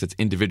through PACs. It's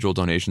individual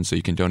donations, so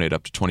you can donate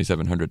up to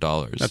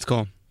 $2,700. That's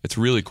cool. It's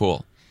really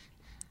cool.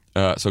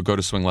 So go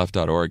to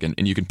swingleft.org,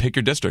 and you can pick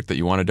your district that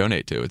you want to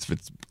donate to. If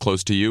it's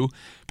close to you,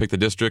 pick the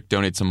district,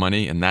 donate some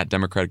money, and that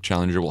Democratic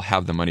challenger will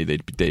have the money the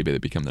day they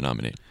become the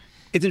nominee.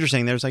 It's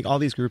interesting. There's all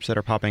these groups that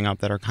are popping up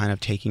that are kind of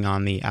taking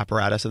on the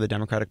apparatus of the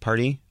Democratic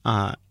Party,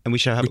 and we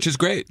should have, which is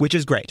great.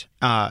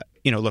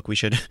 Look, we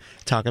should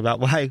talk about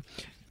why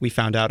we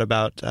found out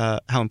about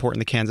how important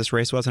the Kansas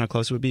race was and how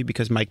close it would be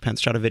because Mike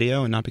Pence shot a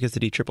video and not because the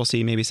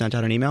DCCC maybe sent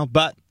out an email,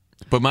 But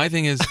my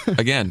thing is,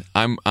 again,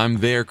 I'm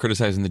there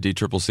criticizing the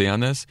DCCC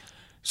on this.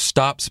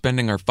 Stop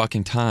spending our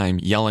fucking time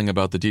yelling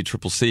about the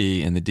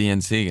DCCC and the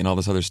DNC and all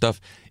this other stuff.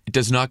 It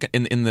does not,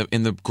 in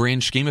the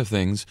grand scheme of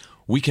things,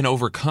 we can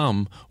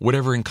overcome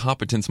whatever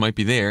incompetence might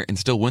be there and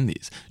still win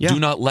these. Yeah. Do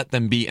not let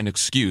them be an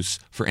excuse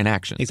for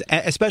inaction.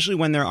 Especially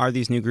when there are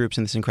these new groups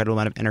and this incredible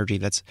amount of energy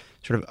that's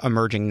sort of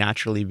emerging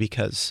naturally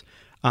because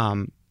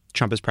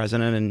Trump is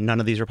president and none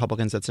of these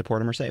Republicans that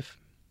support him are safe.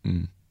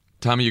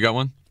 Tommy, you got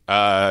one?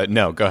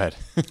 No, go ahead.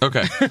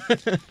 Okay.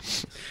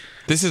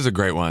 This is a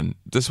great one.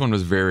 This one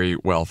was very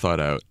well thought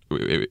out.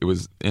 It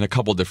was in a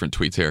couple different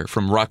tweets here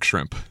from Rock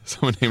Shrimp,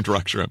 someone named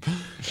Rock Shrimp.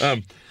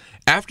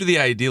 After the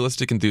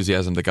idealistic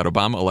enthusiasm that got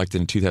Obama elected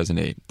in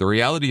 2008, the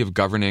reality of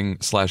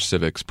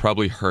governing/civics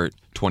probably hurt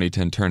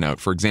 2010 turnout.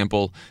 For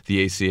example,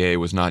 the ACA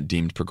was not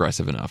deemed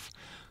progressive enough.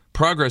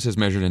 Progress is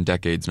measured in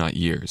decades, not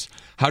years.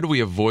 How do we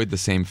avoid the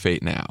same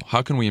fate now?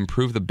 How can we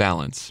improve the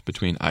balance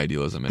between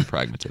idealism and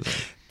pragmatism?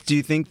 Do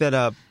you think that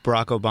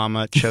Barack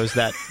Obama chose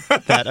that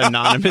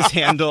anonymous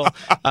handle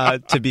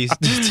to be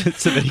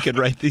so that he could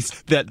write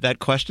that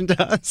question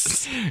to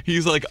us?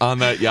 He's on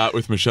that yacht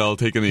with Michelle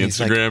taking the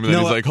Instagram, and then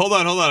he's like, "Hold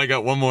on, I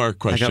got one more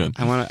question.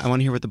 I want to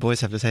hear what the boys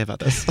have to say about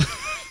this."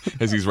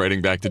 As he's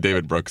writing back to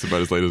David Brooks about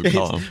his latest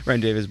column,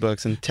 writing David's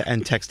books and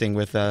texting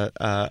with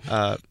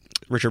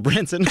Richard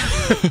Branson.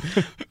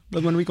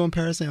 But when are we going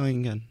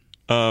parasailing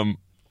again?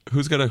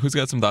 Who's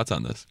got some thoughts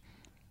on this?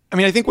 I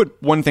mean, I think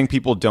one thing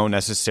people don't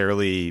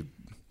necessarily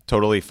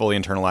totally fully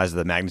internalize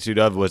the magnitude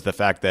of was the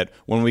fact that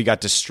when we got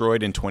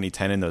destroyed in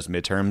 2010 in those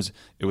midterms,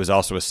 it was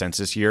also a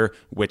census year,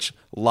 which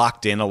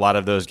locked in a lot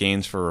of those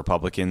gains for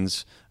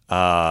Republicans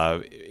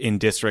in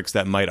districts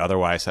that might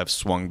otherwise have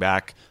swung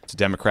back to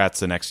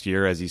Democrats the next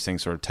year as these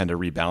things sort of tend to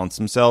rebalance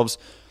themselves.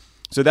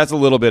 So that's a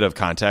little bit of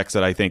context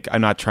that I think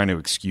I'm not trying to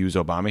excuse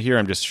Obama here.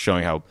 I'm just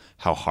showing how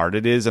hard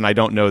it is. And I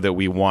don't know that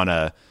we want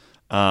to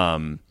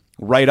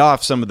write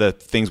off some of the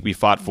things we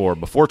fought for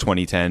before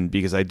 2010,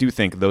 because I do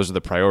think those are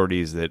the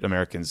priorities that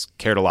Americans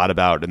cared a lot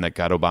about and that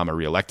got Obama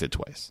reelected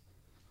twice.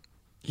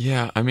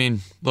 Yeah, I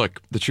mean,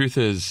 look, the truth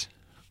is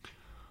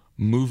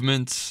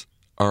movements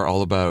are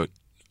all about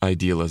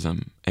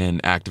idealism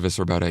and activists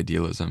are about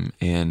idealism.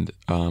 And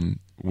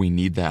we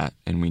need that,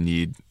 and we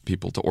need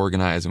people to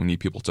organize, and we need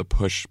people to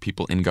push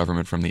people in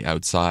government from the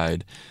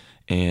outside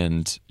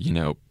and,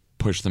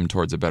 push them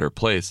towards a better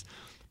place.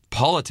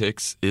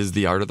 Politics is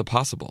the art of the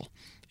possible.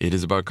 It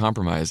is about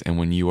compromise. And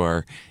when you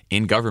are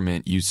in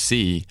government, you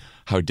see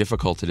how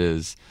difficult it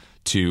is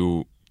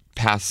to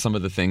pass some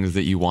of the things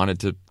that you wanted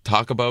to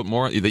talk about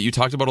more, that you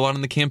talked about a lot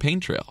on the campaign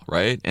trail,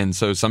 right? And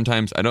so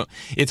sometimes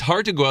it's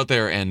hard to go out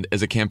there and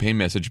as a campaign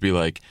message be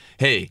like,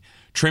 hey,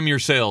 trim your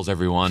sails,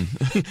 everyone.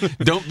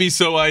 Don't be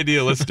so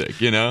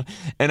idealistic,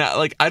 And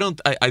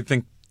I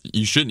think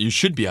you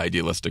should be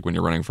idealistic when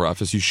you're running for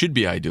office. You should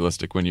be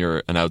idealistic when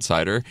you're an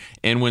outsider.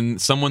 And when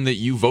someone that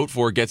you vote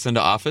for gets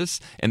into office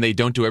and they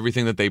don't do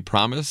everything that they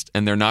promised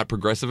and they're not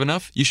progressive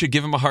enough, you should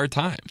give them a hard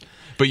time.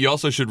 But you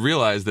also should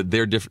realize that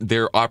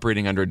they're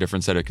operating under a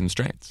different set of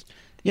constraints.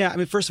 Yeah, I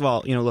mean, first of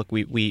all, look,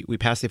 we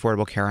passed the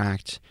Affordable Care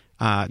Act.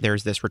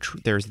 There's this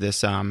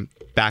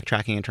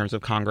backtracking in terms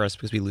of Congress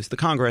because we lose the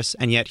Congress,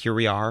 and yet here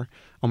we are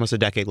almost a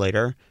decade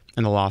later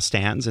and the law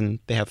stands, and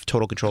they have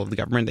total control of the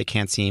government. They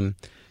can't seem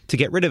to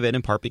get rid of it,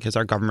 in part because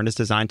our government is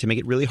designed to make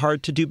it really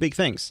hard to do big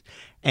things.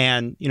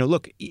 And,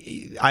 look,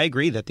 I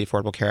agree that the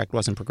Affordable Care Act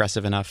wasn't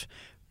progressive enough.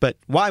 But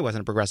why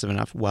wasn't it progressive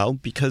enough? Well,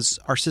 because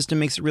our system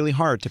makes it really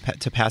hard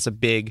to pass a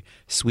big,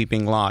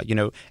 sweeping law.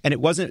 And it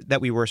wasn't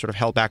that we were sort of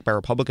held back by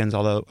Republicans,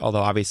 although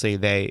obviously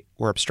they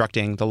were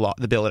obstructing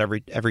the bill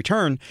at every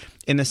turn.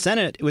 In the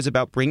Senate, it was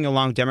about bringing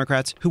along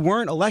Democrats who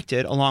weren't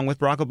elected along with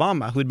Barack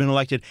Obama, who had been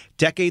elected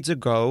decades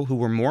ago, who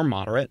were more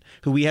moderate,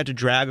 who we had to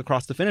drag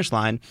across the finish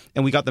line,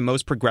 and we got the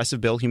most progressive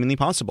bill humanly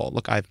possible.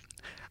 Look,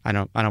 I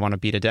don't want to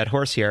beat a dead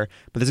horse here,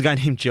 but there's a guy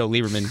named Joe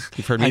Lieberman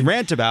you've heard me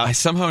rant about. I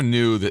somehow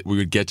knew that we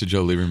would get to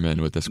Joe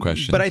Lieberman with this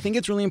question. But I think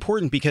it's really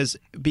important because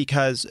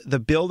the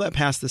bill that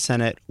passed the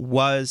Senate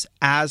was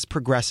as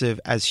progressive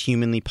as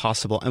humanly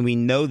possible. And we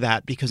know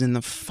that because in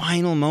the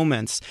final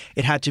moments,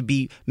 it had to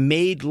be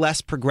made less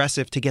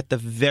progressive to get the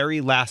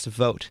very last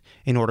vote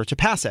in order to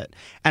pass it.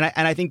 And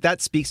I think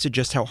that speaks to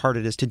just how hard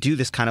it is to do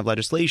this kind of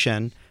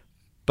legislation.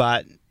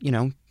 But,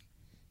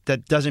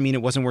 that doesn't mean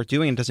it wasn't worth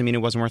doing. It doesn't mean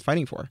it wasn't worth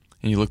fighting for.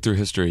 And you look through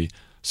history,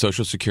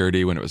 Social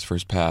Security, when it was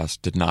first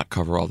passed, did not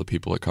cover all the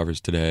people it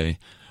covers today.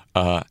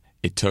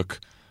 It took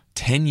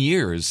 10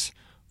 years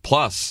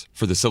plus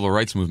for the Civil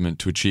Rights Movement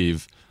to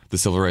achieve the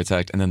Civil Rights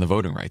Act and then the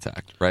Voting Rights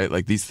Act, right?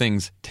 Like these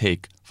things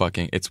take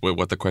it's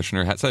what the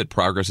questioner had said.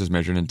 Progress is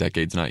measured in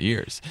decades, not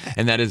years.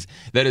 And that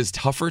is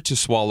tougher to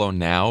swallow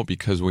now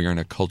because we are in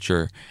a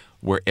culture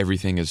where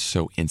everything is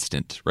so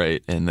instant,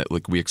 right? And that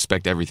we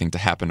expect everything to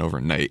happen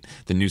overnight.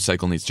 The news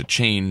cycle needs to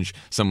change.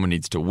 Someone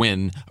needs to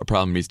win. A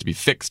problem needs to be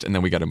fixed, and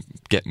then we got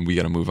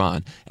to move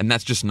on. And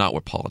that's just not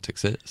what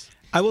politics is.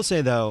 I will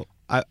say though,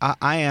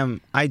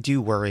 I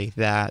do worry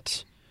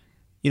that,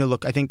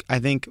 look, I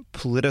think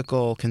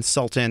political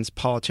consultants,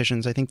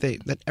 politicians, I think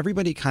that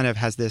everybody kind of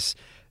has this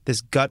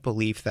gut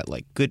belief that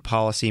good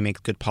policy makes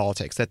good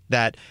politics.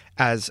 That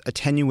as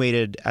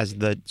attenuated as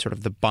the sort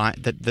of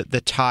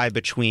the tie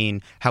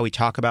between how we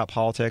talk about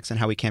politics and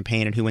how we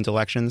campaign and who wins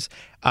elections,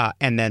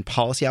 and then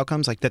policy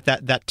outcomes,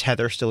 that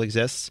tether still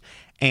exists.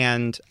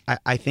 And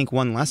I think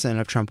one lesson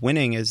of Trump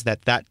winning is that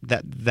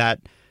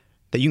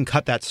you can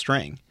cut that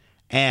string.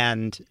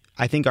 And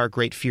I think our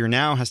great fear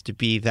now has to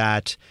be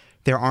that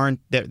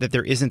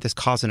there isn't this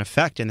cause and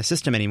effect in the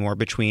system anymore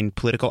between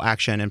political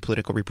action and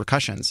political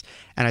repercussions.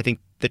 And I think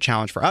the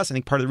challenge for us, I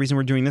think part of the reason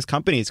we're doing this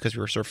company is because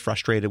we were sort of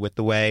frustrated with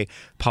the way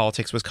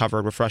politics was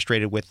covered. We're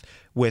frustrated with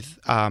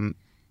the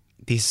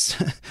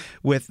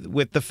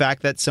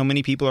fact that so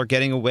many people are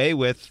getting away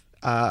with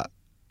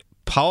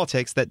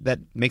politics that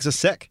makes us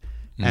sick.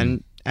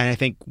 Mm. And I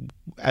think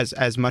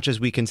as much as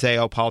we can say,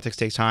 politics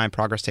takes time,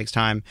 progress takes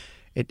time,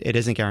 it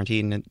isn't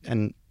guaranteed.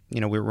 And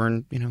we're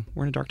in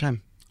a dark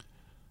time.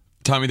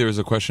 Tommy, there was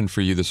a question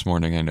for you this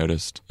morning, I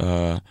noticed.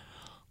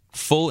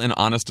 Full and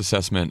honest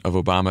assessment of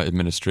Obama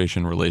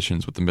administration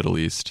relations with the Middle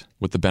East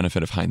with the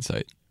benefit of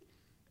hindsight.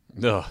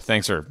 Oh,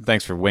 thanks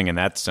for winging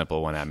that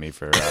simple one at me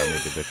for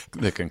maybe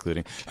the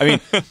concluding. I mean,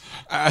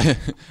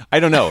 I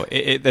don't know.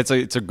 It's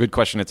a good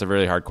question. It's a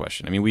really hard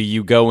question. I mean,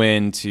 you go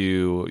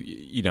into,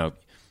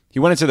 he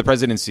went into the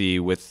presidency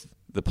with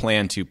the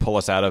plan to pull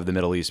us out of the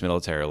Middle East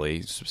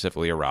militarily,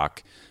 specifically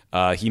Iraq.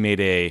 He made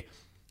a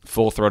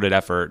full-throated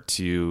effort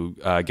to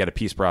get a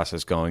peace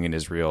process going in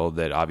Israel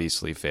that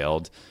obviously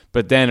failed.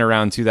 But then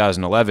around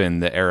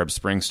 2011, the Arab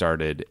Spring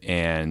started,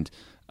 and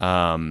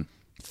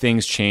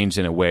things changed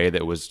in a way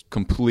that was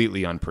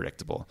completely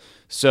unpredictable.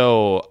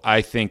 So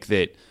I think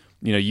that,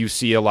 you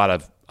see a lot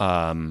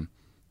of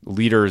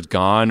leaders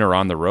gone or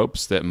on the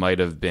ropes that might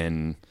have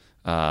been,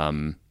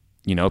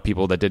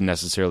 people that didn't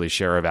necessarily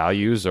share our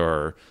values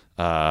or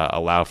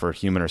allow for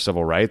human or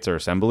civil rights or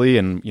assembly,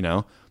 and,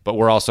 but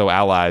we're also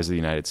allies of the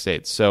United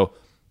States. So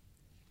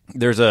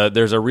there's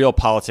a real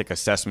politic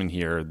assessment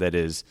here that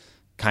is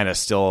kind of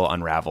still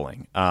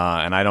unraveling.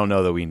 And I don't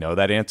know that we know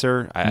that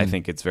answer. I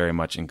think it's very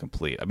much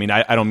incomplete. I mean,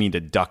 I don't mean to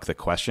duck the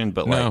question,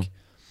 but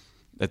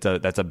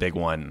that's a big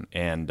one.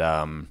 And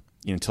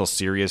until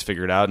Syria is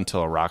figured out,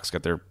 until Iraq's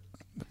got their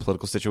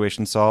political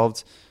situation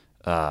solved,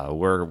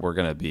 we're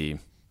going to be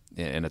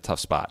in a tough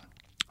spot.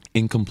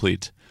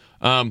 Incomplete.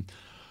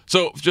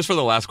 So just for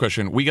the last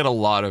question, we get a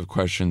lot of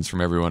questions from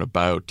everyone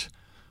about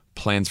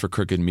plans for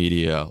Crooked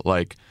Media.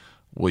 Like,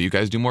 will you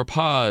guys do more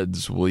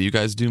pods? Will you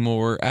guys do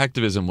more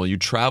activism? Will you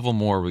travel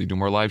more? Will you do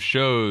more live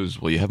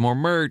shows? Will you have more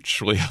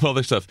merch? Will you have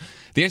other stuff?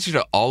 The answer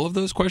to all of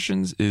those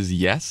questions is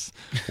yes.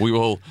 We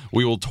will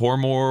tour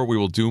more. We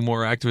will do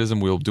more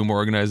activism. We will do more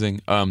organizing.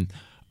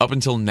 Up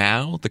until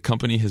now, the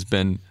company has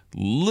been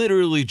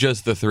literally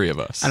just the three of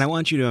us. And I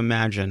want you to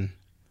imagine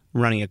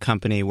running a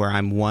company where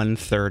I'm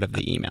 1/3 of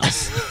the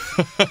emails.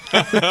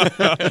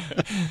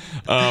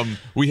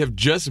 We have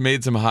just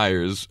made some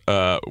hires,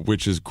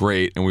 which is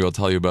great, and we will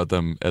tell you about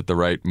them at the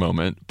right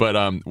moment. But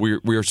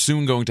we are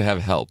soon going to have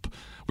help.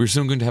 We're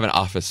soon going to have an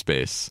office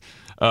space.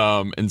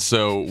 And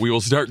so we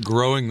will start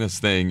growing this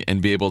thing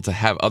and be able to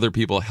have other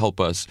people help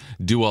us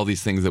do all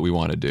these things that we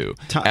want to do.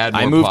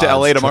 I move to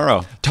LA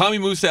tomorrow. Tommy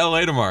moves to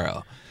LA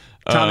tomorrow.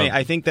 Tommy,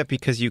 I think that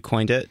because you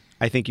coined it,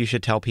 I think you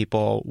should tell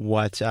people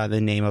what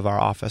the name of our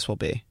office will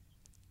be.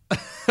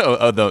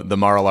 The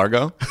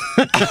Mar-a-Lago?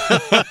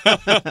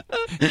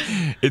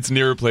 It's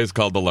near a place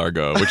called the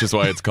Largo, which is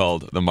why it's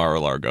called the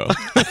Mar-a-Lago.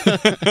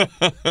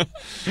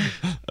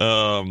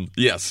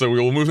 So we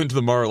will move into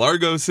the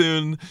Mar-a-Lago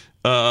soon.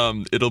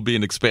 It'll be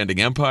an expanding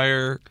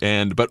empire,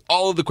 but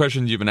all of the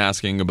questions you've been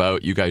asking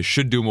about, you guys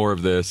should do more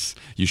of this.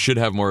 You should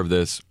have more of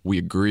this. We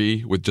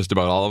agree with just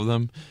about all of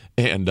them,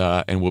 and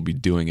we'll be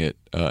doing it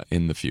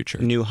in the future.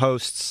 New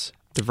hosts,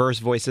 diverse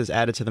voices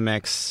added to the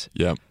mix.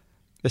 Yep.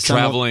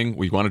 Traveling.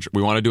 We want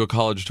to do a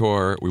college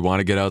tour. We want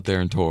to get out there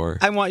and tour.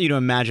 I want you to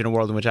imagine a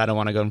world in which I don't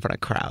want to go in front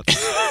of crowds.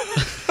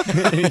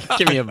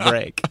 Give me a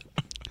break.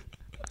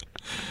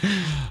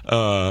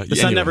 The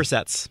sun never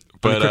sets.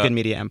 But, the Crooked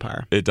Media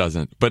Empire. It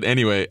doesn't. But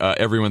anyway,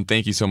 everyone,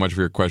 thank you so much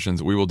for your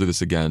questions. We will do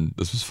this again.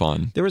 This was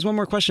fun. There was one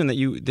more question that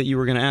you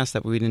were going to ask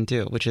that we didn't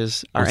do, which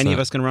is, are any of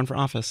us going to run for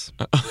office?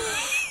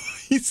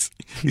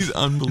 He's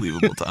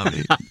unbelievable,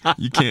 Tommy.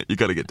 You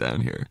got to get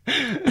down here.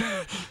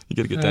 You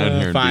got to get down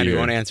here and fine, be we here.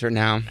 won't answer it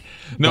now.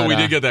 No, we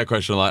did get that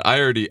question a lot.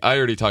 I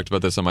already talked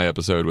about this on my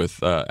episode with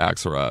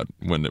Axelrod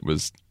when it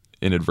was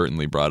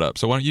inadvertently brought up.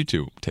 So why don't you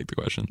two take the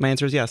question? My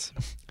answer is yes.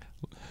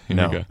 Here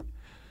you go.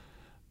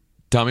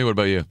 Tommy, what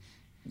about you?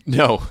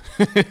 No.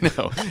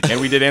 No. And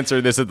we did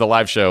answer this at the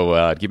live show,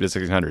 Keep It at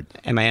 1600.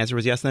 And my answer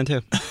was yes then,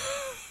 too.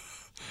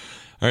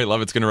 All right,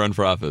 Lovett's going to run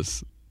for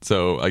office.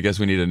 So I guess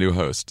we need a new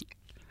host.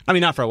 I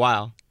mean, not for a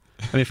while.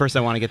 First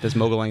I want to get this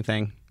moguling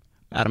thing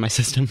out of my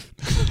system.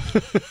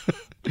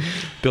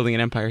 Building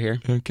an empire here.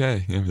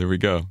 Okay, yeah, there we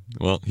go.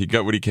 Well, he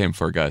got what he came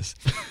for, guys.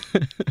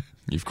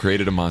 You've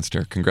created a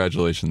monster.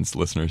 Congratulations,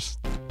 listeners.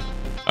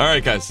 All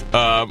right, guys.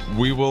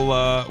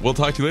 We'll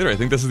talk to you later. I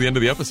think this is the end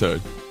of the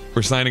episode.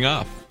 We're signing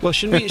off. Well,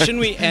 shouldn't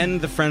we end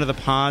the friend of the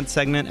pod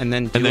segment and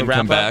then a wrap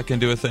come back and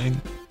do a thing?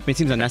 I mean, it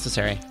seems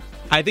unnecessary.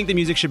 I think the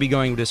music should be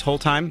going this whole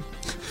time.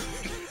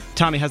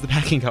 Tommy, how's the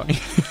packing going?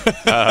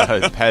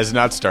 Has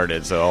not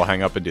started, so I'll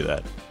hang up and do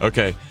that.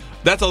 Okay.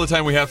 That's all the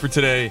time we have for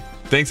today.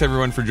 Thanks,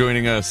 everyone, for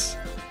joining us,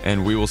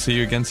 and we will see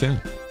you again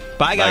soon.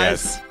 Bye, guys. Bye,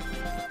 guys.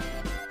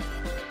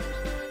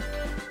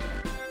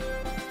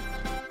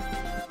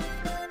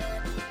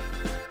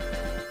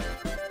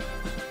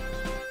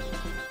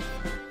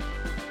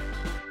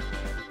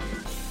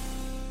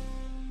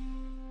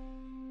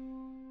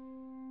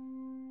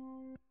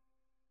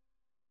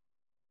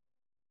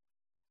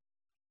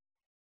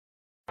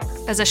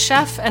 As a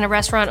chef and a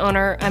restaurant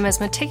owner, I'm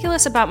as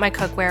meticulous about my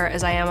cookware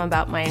as I am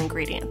about my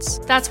ingredients.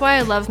 That's why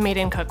I love Made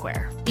in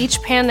Cookware.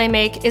 Each pan they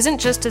make isn't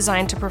just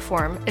designed to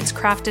perform, it's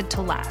crafted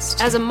to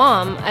last. As a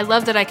mom, I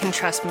love that I can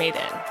trust Made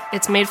in.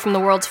 It's made from the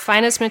world's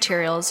finest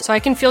materials, so I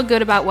can feel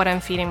good about what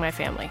I'm feeding my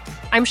family.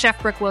 I'm Chef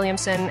Brooke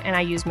Williamson, and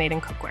I use Made in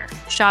Cookware.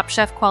 Shop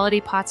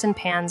chef-quality pots and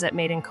pans at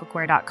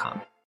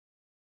madeincookware.com.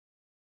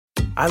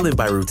 I live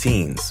by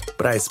routines,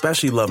 but I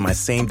especially love my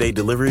same-day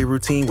delivery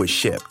routine with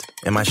Shipt.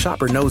 And my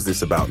shopper knows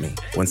this about me.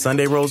 When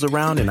Sunday rolls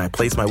around and I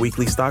place my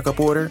weekly stock-up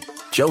order,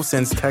 Joe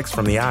sends texts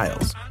from the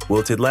aisles.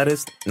 Wilted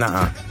lettuce?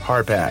 Nuh-uh.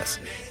 Hard pass.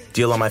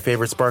 Deal on my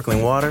favorite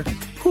sparkling water?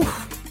 Whew.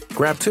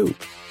 Grab two.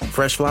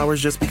 Fresh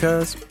flowers just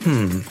because?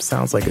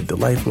 Sounds like a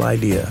delightful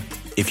idea.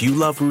 If you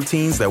love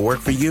routines that work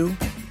for you,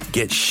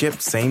 get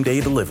Shipt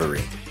same-day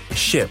delivery.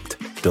 Shipt.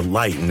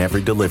 Delight in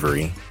every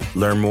delivery.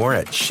 Learn more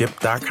at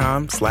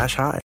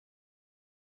shipt.com/hi.